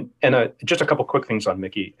 And just a couple quick things on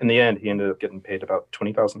Mickey. In the end, he ended up getting paid about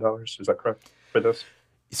 $20,000. Is that correct for this?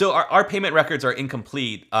 So our payment records are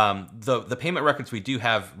incomplete. The payment records we do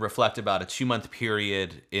have reflect about a 2-month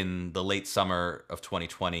period in the late summer of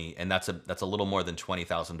 2020, and that's a little more than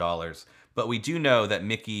 $20,000. But we do know that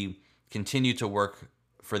Mickey continued to work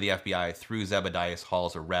for the FBI through Zebediah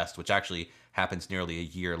Hall's arrest, which actually happens nearly a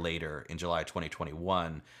year later in July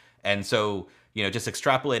 2021. And so, just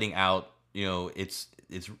extrapolating out, it's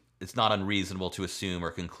not unreasonable to assume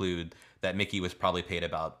or conclude that Mickey was probably paid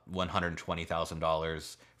about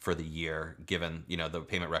 $120,000 for the year, given, the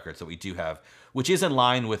payment records that we do have, which is in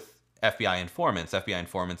line with FBI informants. FBI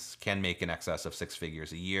informants can make in excess of 6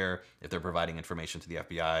 figures a year if they're providing information to the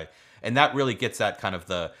FBI. And that really gets at kind of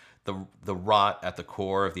the rot at the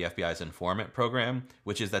core of the FBI's informant program,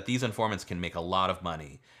 which is that these informants can make a lot of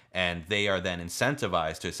money, and they are then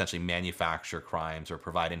incentivized to essentially manufacture crimes or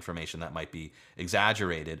provide information that might be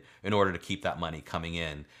exaggerated in order to keep that money coming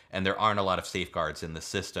in. And there aren't a lot of safeguards in the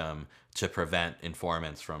system to prevent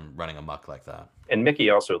informants from running amok like that. And Mickey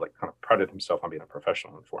also kind of prided himself on being a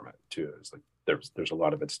professional informant too. It's like there's a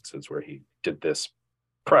lot of instances where he did this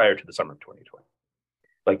prior to the summer of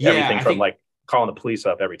 2020. Everything from calling the police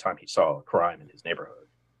up every time he saw a crime in his neighborhood.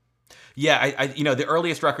 Yeah, the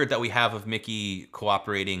earliest record that we have of Mickey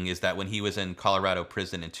cooperating is that when he was in Colorado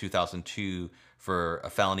prison in 2002 for a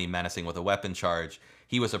felony menacing with a weapon charge,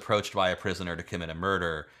 he was approached by a prisoner to commit a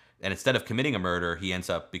murder. And instead of committing a murder, he ends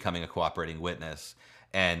up becoming a cooperating witness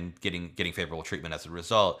and getting favorable treatment as a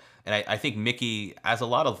result. And I think Mickey, as a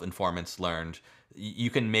lot of informants learned, you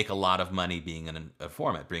can make a lot of money being an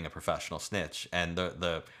informant, being a professional snitch. And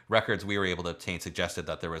the records we were able to obtain suggested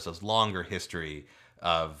that there was a longer history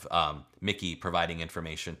of Mickey providing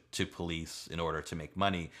information to police in order to make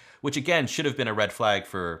money, which again should have been a red flag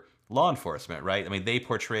for law enforcement, right? I mean,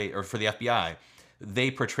 for the FBI,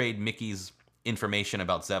 they portrayed Mickey's information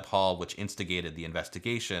about Zeb Hall, which instigated the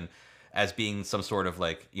investigation, as being some sort of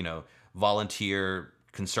volunteer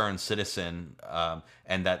concerned citizen,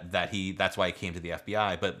 and that's why he came to the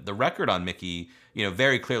FBI. But the record on Mickey,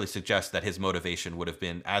 very clearly suggests that his motivation would have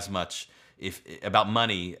been as much about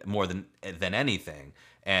money more than anything,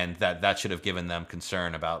 and that should have given them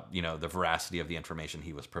concern about the veracity of the information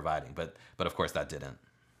he was providing. But of course that didn't.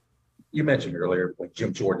 You mentioned earlier when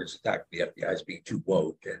Jim Jordan is attacking the FBI as being too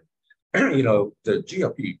woke, and the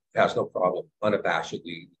GOP has no problem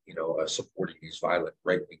unabashedly supporting these violent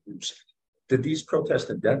right-wing groups. Did these protests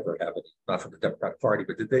in Denver have any, not from the Democratic Party,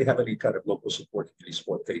 but did they have any kind of local support, community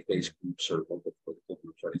support, faith-based groups or local political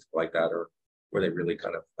groups or anything like that, or were they really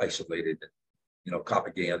kind of isolated and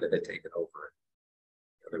propaganda had taken over?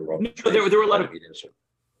 They were all there were a lot of.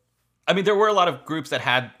 I mean, there were a lot of groups that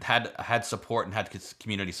had support and had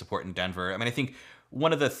community support in Denver. I mean, I think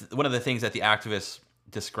one of the things that the activists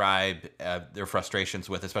describe their frustrations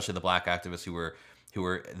with, especially the Black activists who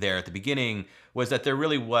were there at the beginning, was that there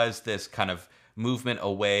really was this kind of movement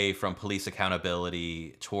away from police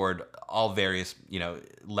accountability toward all various,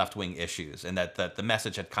 left-wing issues, and that the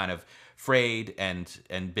message had kind of frayed and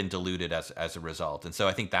been diluted as a result. And so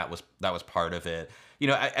I think that was part of it.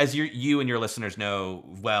 As you and your listeners know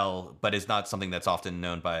well, but is not something that's often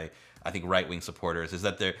known by, I think, right-wing supporters, is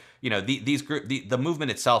that the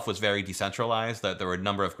movement itself was very decentralized, that there were a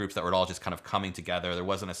number of groups that were all just kind of coming together. There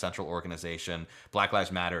wasn't a central organization. Black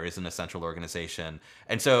Lives Matter isn't a central organization.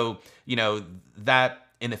 And so, that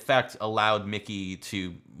in effect allowed Mickey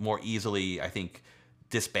to more easily, I think,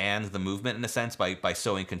 disband the movement in a sense by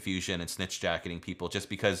sowing confusion and snitch jacketing people, just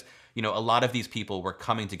because, a lot of these people were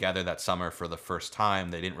coming together that summer for the first time.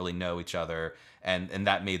 They didn't really know each other. And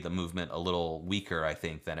that made the movement a little weaker, I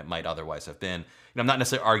think, than it might otherwise have been. I'm not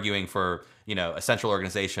necessarily arguing for, a central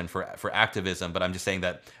organization for activism, but I'm just saying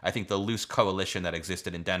that I think the loose coalition that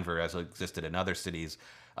existed in Denver, as it existed in other cities,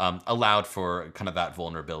 allowed for kind of that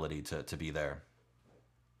vulnerability to be there.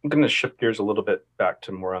 I'm going to shift gears a little bit back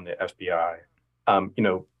to more on the FBI.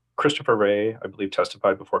 Christopher Wray, I believe,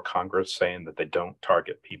 testified before Congress saying that they don't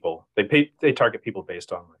target people. They target people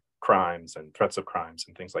based on crimes and threats of crimes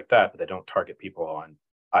and things like that, but they don't target people on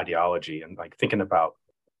ideology. And thinking about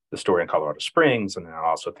the story in Colorado Springs, and then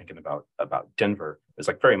also thinking about Denver, is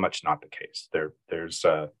very much not the case. There's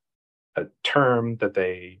a term that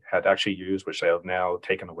they had actually used, which they have now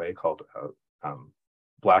taken away, called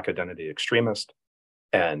Black identity extremist.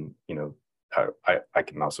 And I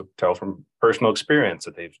can also tell from personal experience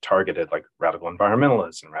that they've targeted radical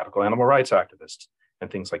environmentalists and radical animal rights activists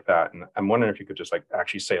and things like that. And I'm wondering if you could just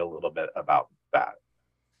actually say a little bit about that,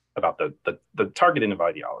 about the targeting of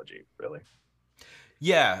ideology, really.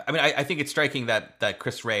 Yeah, I mean, I think it's striking that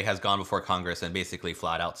Chris Wray has gone before Congress and basically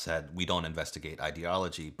flat out said, we don't investigate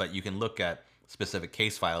ideology. But you can look at specific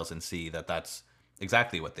case files and see that that's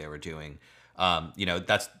exactly what they were doing.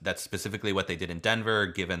 That's specifically what they did in Denver,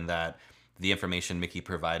 given that the information Mickey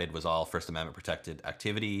provided was all First Amendment protected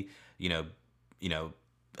activity,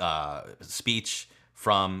 speech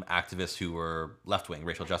from activists who were left-wing,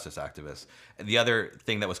 racial justice activists. And the other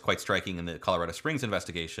thing that was quite striking in the Colorado Springs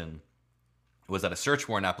investigation was that a search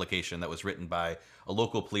warrant application that was written by a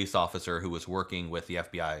local police officer who was working with the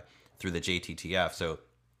FBI through the JTTF, so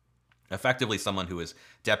effectively someone who was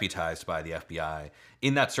deputized by the FBI.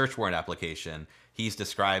 In that search warrant application, he's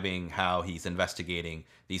describing how he's investigating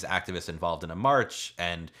these activists involved in a march,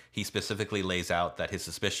 and he specifically lays out that his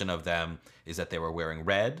suspicion of them is that they were wearing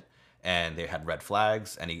red, and they had red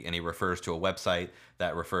flags, and he refers to a website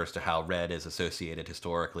that refers to how red is associated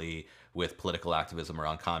historically with political activism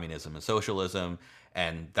around communism and socialism,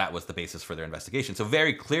 and that was the basis for their investigation. So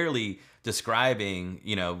very clearly describing,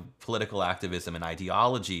 political activism and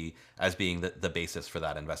ideology as being the basis for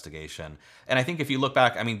that investigation. And I think if you look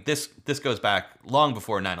back, I mean, this goes back long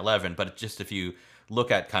before 9/11, but just if you look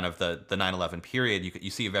at kind of the 9/11 period, you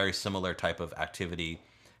see a very similar type of activity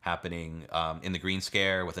happening in the Green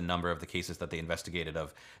Scare with a number of the cases that they investigated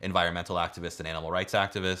of environmental activists and animal rights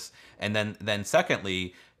activists. And then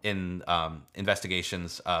secondly, in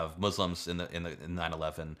investigations of Muslims in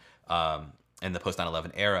 9/11 in the post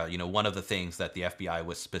 9/11 era, one of the things that the FBI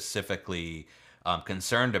was specifically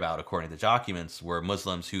concerned about, according to documents, were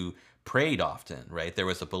Muslims who prayed often, right? There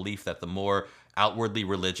was a belief that the more outwardly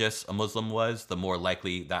religious a Muslim was, the more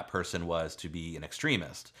likely that person was to be an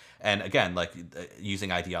extremist. And again,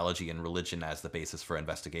 using ideology and religion as the basis for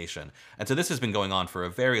investigation. And so this has been going on for a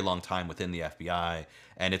very long time within the FBI,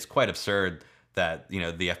 and it's quite absurd that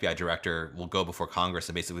the FBI director will go before Congress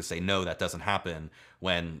and basically say, no, that doesn't happen,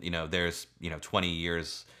 when there's 20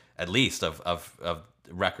 years at least of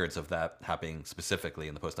records of that happening specifically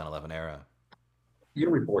in the post 9/11 era. Your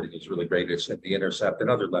reporting is really great. It's at The Intercept and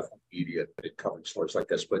other left media that covering stories like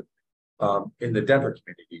this. But in the Denver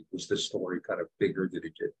community, was this story kind of bigger? Did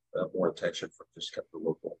it get more attention from just kind of the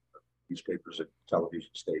local newspapers and television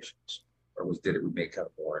stations, or did it remain kind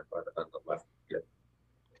of more on the left media?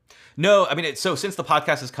 No, I mean, so since the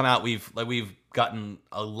podcast has come out, we've gotten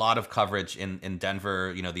a lot of coverage in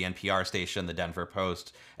Denver, the NPR station, the Denver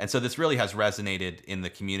Post. And so this really has resonated in the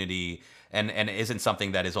community, and isn't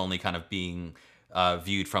something that is only kind of being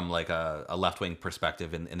viewed from a left-wing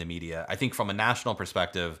perspective in the media. I think from a national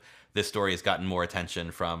perspective, this story has gotten more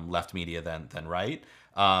attention from left media than right.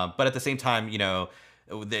 But at the same time,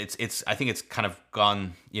 I think it's kind of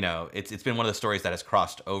gone, it's been one of the stories that has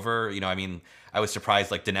crossed over. I mean, I was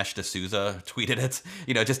surprised Dinesh D'Souza tweeted it,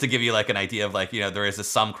 just to give you an idea of there is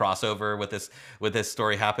some crossover with this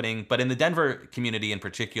story happening. But in the Denver community in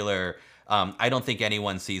particular, I don't think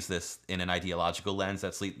anyone sees this in an ideological lens.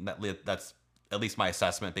 That's at least my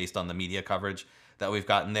assessment based on the media coverage that we've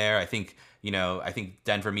gotten there. I think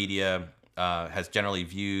Denver media has generally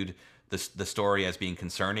viewed the story as being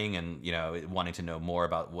concerning and wanting to know more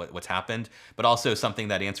about what's happened, but also something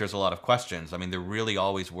that answers a lot of questions. I mean, there really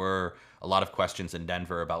always were a lot of questions in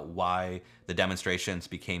Denver about why the demonstrations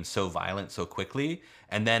became so violent so quickly,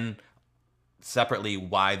 and then separately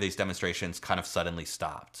why these demonstrations kind of suddenly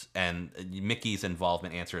stopped. And Mickey's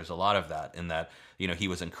involvement answers a lot of that, in that he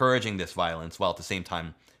was encouraging this violence while at the same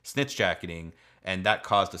time snitch jacketing, and that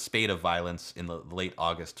caused a spate of violence in the late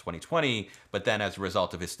August 2020. But then as a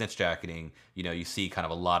result of his snitch jacketing, you see kind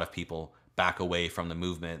of a lot of people back away from the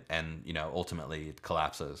movement, and ultimately it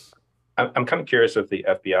collapses. I'm kind of curious if the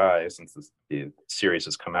FBI, since the series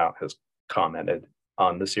has come out, has commented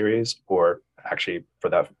on the series, or actually, for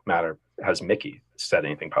that matter, has Mickey said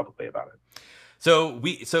anything publicly about it? So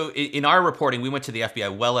in our reporting, we went to the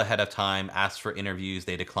FBI well ahead of time, asked for interviews.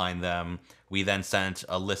 They declined them. We then sent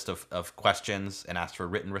a list of questions and asked for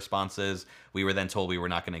written responses. We were then told we were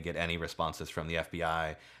not going to get any responses from the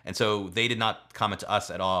FBI. And so they did not comment to us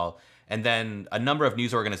at all. And then a number of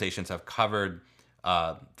news organizations have covered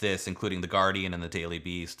this, including The Guardian and the Daily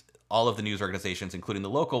Beast. All of the news organizations, including the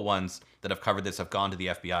local ones that have covered this, have gone to the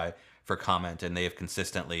FBI for comment, and they have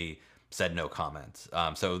consistently said no comment.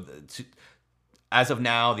 As of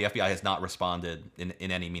now, the FBI has not responded in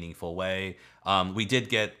any meaningful way. We did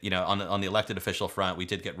get, on the elected official front, we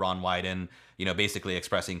did get Ron Wyden, basically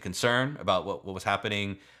expressing concern about what was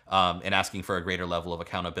happening, and asking for a greater level of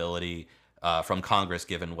accountability from Congress,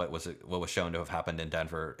 given what was shown to have happened in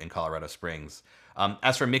Denver and Colorado Springs.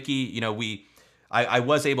 As for Mickey, I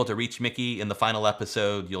was able to reach Mickey in the final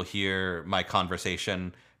episode. You'll hear my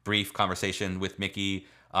brief conversation with Mickey,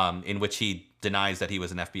 in which he denies that he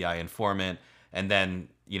was an FBI informant, and then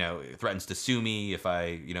threatens to sue me if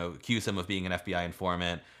I accuse him of being an FBI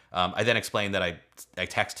informant. I then explained that I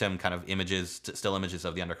text him kind of still images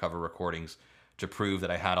of the undercover recordings to prove that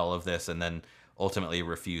I had all of this, and then ultimately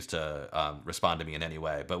refused to respond to me in any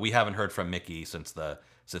way. But we haven't heard from Mickey since the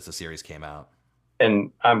series came out.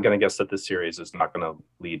 And I'm going to guess that this series is not going to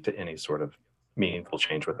lead to any sort of meaningful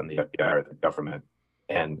change within the FBI or the government.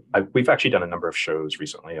 And we've actually done a number of shows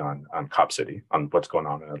recently on Cop City, on what's going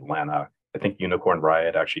on in Atlanta. I think Unicorn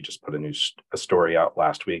Riot actually just put a story out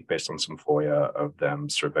last week based on some FOIA of them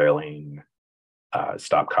surveilling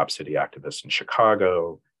Stop Cop City activists in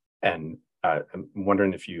Chicago. And I'm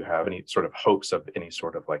wondering if you have any sort of hopes of any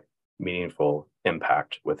sort of like meaningful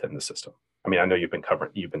impact within the system. I mean, I know you've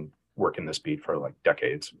been working this beat for like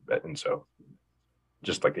decades, and so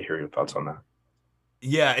just like to hear your thoughts on that.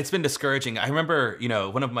 Yeah, it's been discouraging. I remember,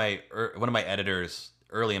 one of my editors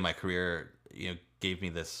early in my career, gave me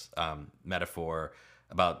this metaphor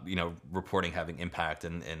about reporting having impact,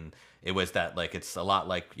 and it was that like it's a lot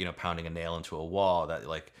like pounding a nail into a wall, that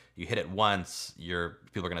like you hit it once, you're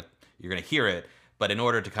gonna hear it, but in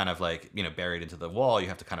order to kind of like bury it into the wall, you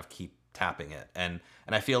have to kind of keep tapping it. And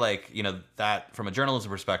I feel like that from a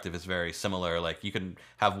journalism perspective is very similar. Like you can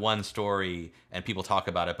have one story and people talk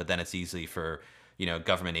about it, but then it's easy for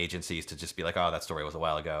government agencies to just be like, oh, that story was a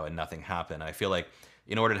while ago and nothing happened. I feel like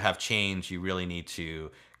in order to have change, you really need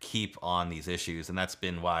to keep on these issues, and that's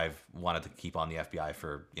been why I've wanted to keep on the FBI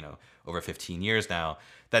for over 15 years now.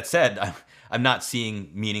 That said, I'm not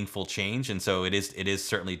seeing meaningful change, and so it is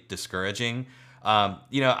certainly discouraging.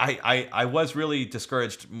 I was really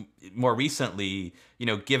discouraged more recently,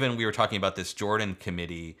 given we were talking about this Jordan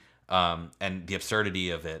committee and the absurdity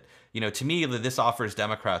of it. To me, this offers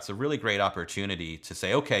Democrats a really great opportunity to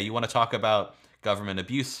say, okay, you want to talk about government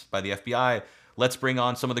abuse by the FBI? Let's bring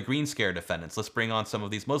on some of the Green Scare defendants. Let's bring on some of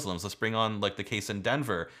these Muslims. Let's bring on like the case in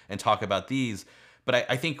Denver and talk about these. But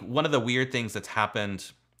I think one of the weird things that's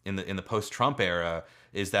happened in the post-Trump era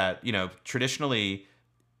is that traditionally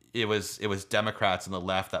it was Democrats and the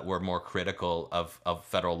left that were more critical of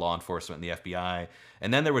federal law enforcement and the FBI.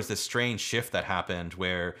 And then there was this strange shift that happened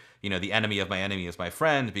where, the enemy of my enemy is my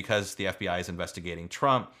friend, because the FBI is investigating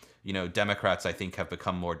Trump. Democrats, I think, have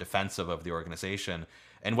become more defensive of the organization.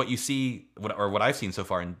 And what you see, what I've seen so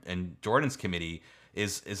far in Jordan's committee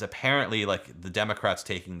is apparently like the Democrats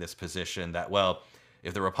taking this position that, well,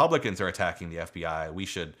 if the Republicans are attacking the FBI, we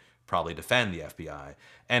should probably defend the FBI.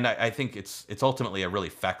 And I think it's ultimately a really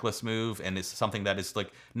feckless move, and it's something that is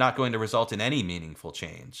like not going to result in any meaningful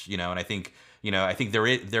change. And I think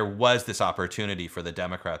there was this opportunity for the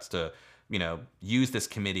Democrats to use this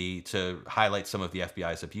committee to highlight some of the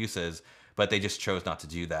FBI's abuses, but they just chose not to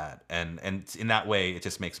do that. And in that way, it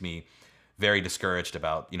just makes me very discouraged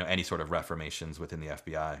about any sort of reformations within the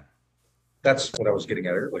FBI. That's what I was getting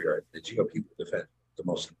at earlier. The GOP will defend the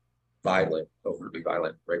most violent, overtly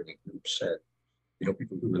violent right-wing groups, and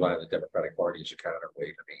people who rely on the Democratic Party as a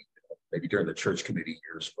counterweight. I mean, maybe during the church committee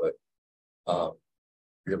years, but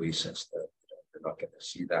really since they're not going to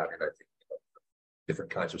see that, and I think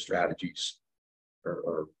different kinds of strategies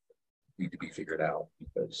are need to be figured out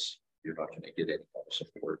because you're not going to get any kind of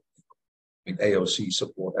support. I mean, AOC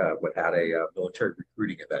support what had a military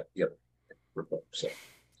recruiting event the other so.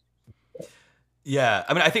 Yeah,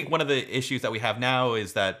 I mean, I think one of the issues that we have now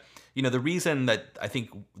is that, the reason that I think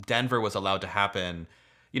Denver was allowed to happen,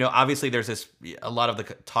 obviously there's a lot of the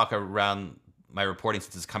talk around my reporting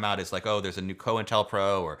since it's come out is like, oh, there's a new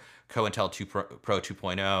COINTELPRO or COINTEL Pro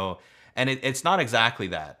 2.0. And it's not exactly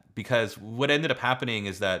that, because what ended up happening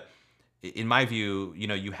is that, in my view,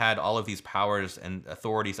 you had all of these powers and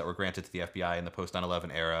authorities that were granted to the FBI in the post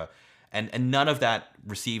 9/11 era, and none of that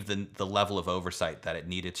received the level of oversight that it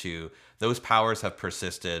needed to. Those powers have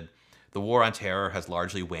persisted. The war on terror has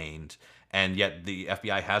largely waned, and yet the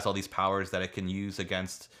FBI has all these powers that it can use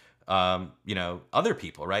against other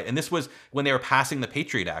people, right? And this was when they were passing the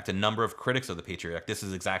Patriot Act. A number of critics of the Patriot Act, this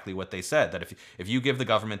is exactly what they said, that if you give the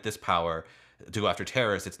government this power to go after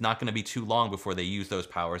terrorists, it's not going to be too long before they use those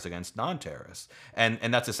powers against non-terrorists.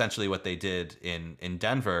 And that's essentially what they did in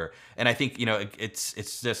Denver. And I think,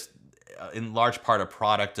 it's just in large part a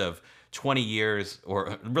product of 20 years,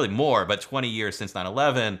 or really more, but 20 years since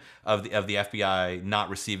 9/11 of the FBI not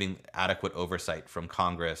receiving adequate oversight from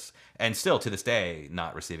Congress, and still to this day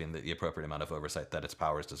not receiving the appropriate amount of oversight that its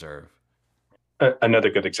powers deserve. Another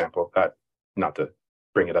good example of that, not to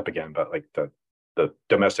bring it up again, but like the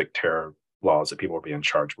domestic terror laws that people are being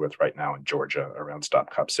charged with right now in Georgia around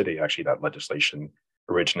Stop Cop City, actually that legislation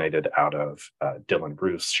originated out of Dylan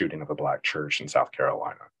Bruce shooting of a black church in South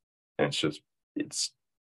Carolina. And it's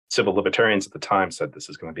civil libertarians at the time said this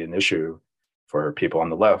is going to be an issue for people on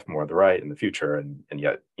the left, more on the right in the future. And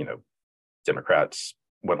yet, Democrats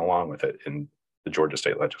went along with it in the Georgia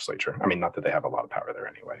state legislature. I mean, not that they have a lot of power there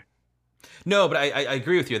anyway. No, but I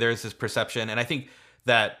agree with you. There's this perception. And I think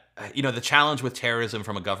that, the challenge with terrorism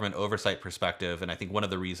from a government oversight perspective, and I think one of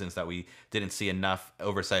the reasons that we didn't see enough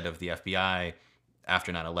oversight of the FBI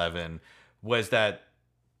after 9/11 was that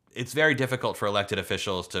it's very difficult for elected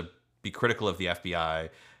officials to be critical of the FBI,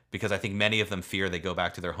 because I think many of them fear they go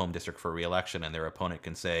back to their home district for re-election and their opponent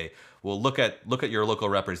can say, well, look at your local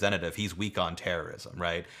representative, he's weak on terrorism,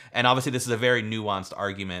 right? And obviously this is a very nuanced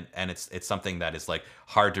argument, and it's something that is like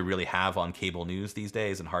hard to really have on cable news these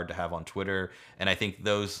days and hard to have on Twitter. And I think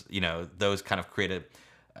those kind of create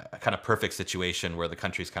a kind of perfect situation where the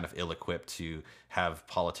country's kind of ill-equipped to have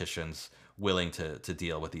politicians willing to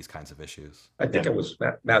deal with these kinds of issues. I think it was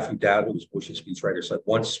Matthew Dowd, who was Bush's speechwriter, said,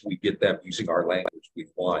 once we get them using our language,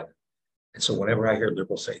 we've won. And so whenever I hear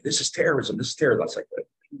liberals say, this is terrorism, I was like,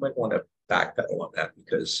 you might want to backpedal on that,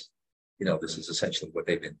 because, this is essentially what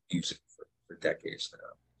they've been using for decades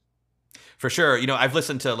now. For sure. I've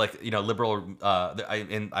listened to liberal,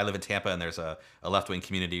 I live in Tampa, and there's a left-wing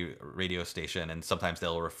community radio station, and sometimes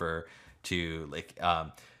they'll refer to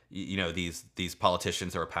these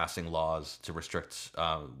politicians that are passing laws to restrict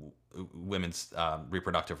women's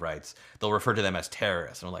reproductive rights. They'll refer to them as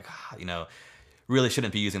terrorists, and I'm like, really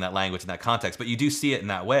shouldn't be using that language in that context. But you do see it in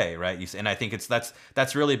that way, right? And I think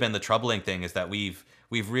that's really been the troubling thing, is that we've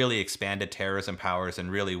really expanded terrorism powers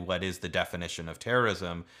and really what is the definition of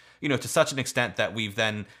terrorism, to such an extent that we've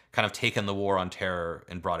then kind of taken the war on terror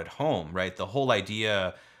and brought it home, right? The whole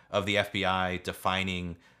idea of the FBI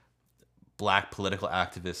defining Black political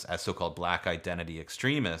activists as so-called Black identity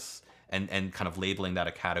extremists and kind of labeling that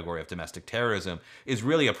a category of domestic terrorism is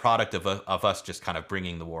really a product of us just kind of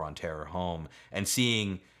bringing the war on terror home and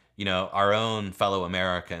seeing, our own fellow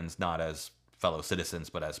Americans not as fellow citizens,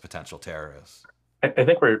 but as potential terrorists. I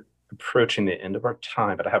think we're approaching the end of our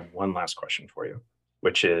time, but I have one last question for you,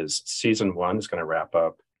 which is season 1 is going to wrap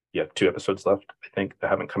up. You have 2 episodes left, I think, that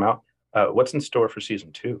haven't come out. What's in store for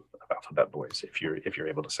season 2 of Alphabet Boys, if you're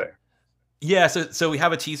able to say? Yeah, so we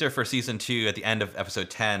have a teaser for season 2 at the end of episode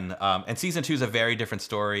 10, and season 2 is a very different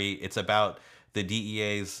story. It's about the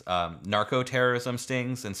DEA's narco-terrorism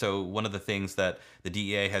stings, and so one of the things that the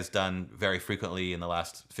DEA has done very frequently in the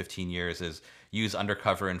last 15 years is use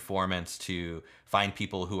undercover informants to find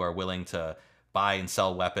people who are willing to buy and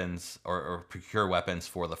sell weapons or procure weapons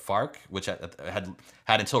for the FARC, which had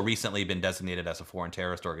until recently been designated as a foreign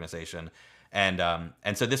terrorist organization. And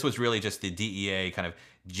so this was really just the DEA kind of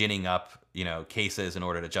ginning up, cases in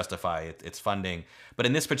order to justify its funding. But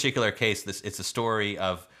in this particular case, it's a story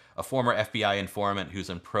of a former FBI informant who's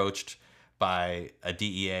approached by a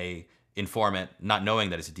DEA informant, not knowing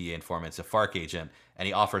that it's a DEA informant, it's a FARC agent, and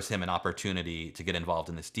he offers him an opportunity to get involved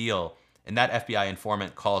in this deal. And that FBI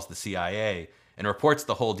informant calls the CIA and reports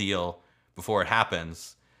the whole deal before it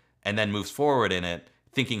happens, and then moves forward in it,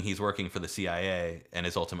 thinking he's working for the CIA, and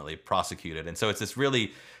is ultimately prosecuted. And so it's this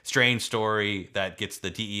really strange story that gets the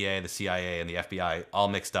DEA, the CIA, and the FBI all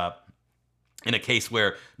mixed up in a case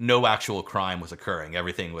where no actual crime was occurring.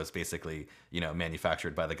 Everything was basically,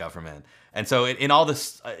 manufactured by the government. And so in all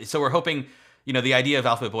this, so we're hoping, the idea of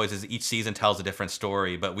Alphabet Boys is each season tells a different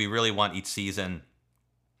story, but we really want each season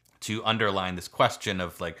to underline this question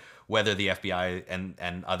of like whether the FBI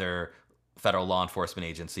and other federal law enforcement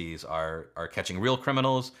agencies are catching real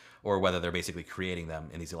criminals, or whether they're basically creating them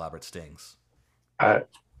in these elaborate stings.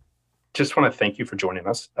 Just want to thank you for joining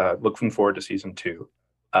us. Looking forward to season 2.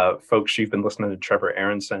 Folks, you've been listening to Trevor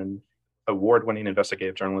Aaronson, award-winning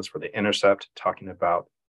investigative journalist for The Intercept, talking about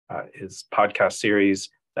his podcast series,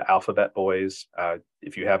 The Alphabet Boys.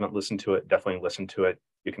 If you haven't listened to it, definitely listen to it.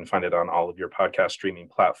 You can find it on all of your podcast streaming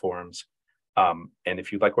platforms. And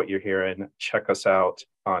if you like what you're hearing, check us out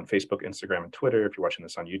on Facebook, Instagram, and Twitter. If you're watching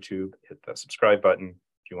this on YouTube, hit the subscribe button.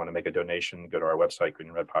 If you want to make a donation, go to our website,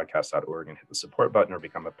 greenredpodcast.org, and hit the support button, or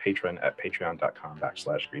become a patron at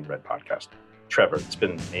patreon.com/greenredpodcast. Trevor, it's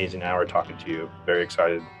been an amazing hour talking to you. Very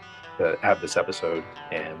excited to have this episode,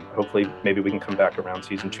 and hopefully maybe we can come back around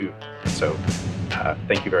season 2. So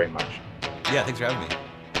thank you very much. Yeah, thanks for having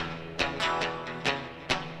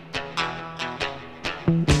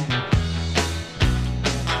me.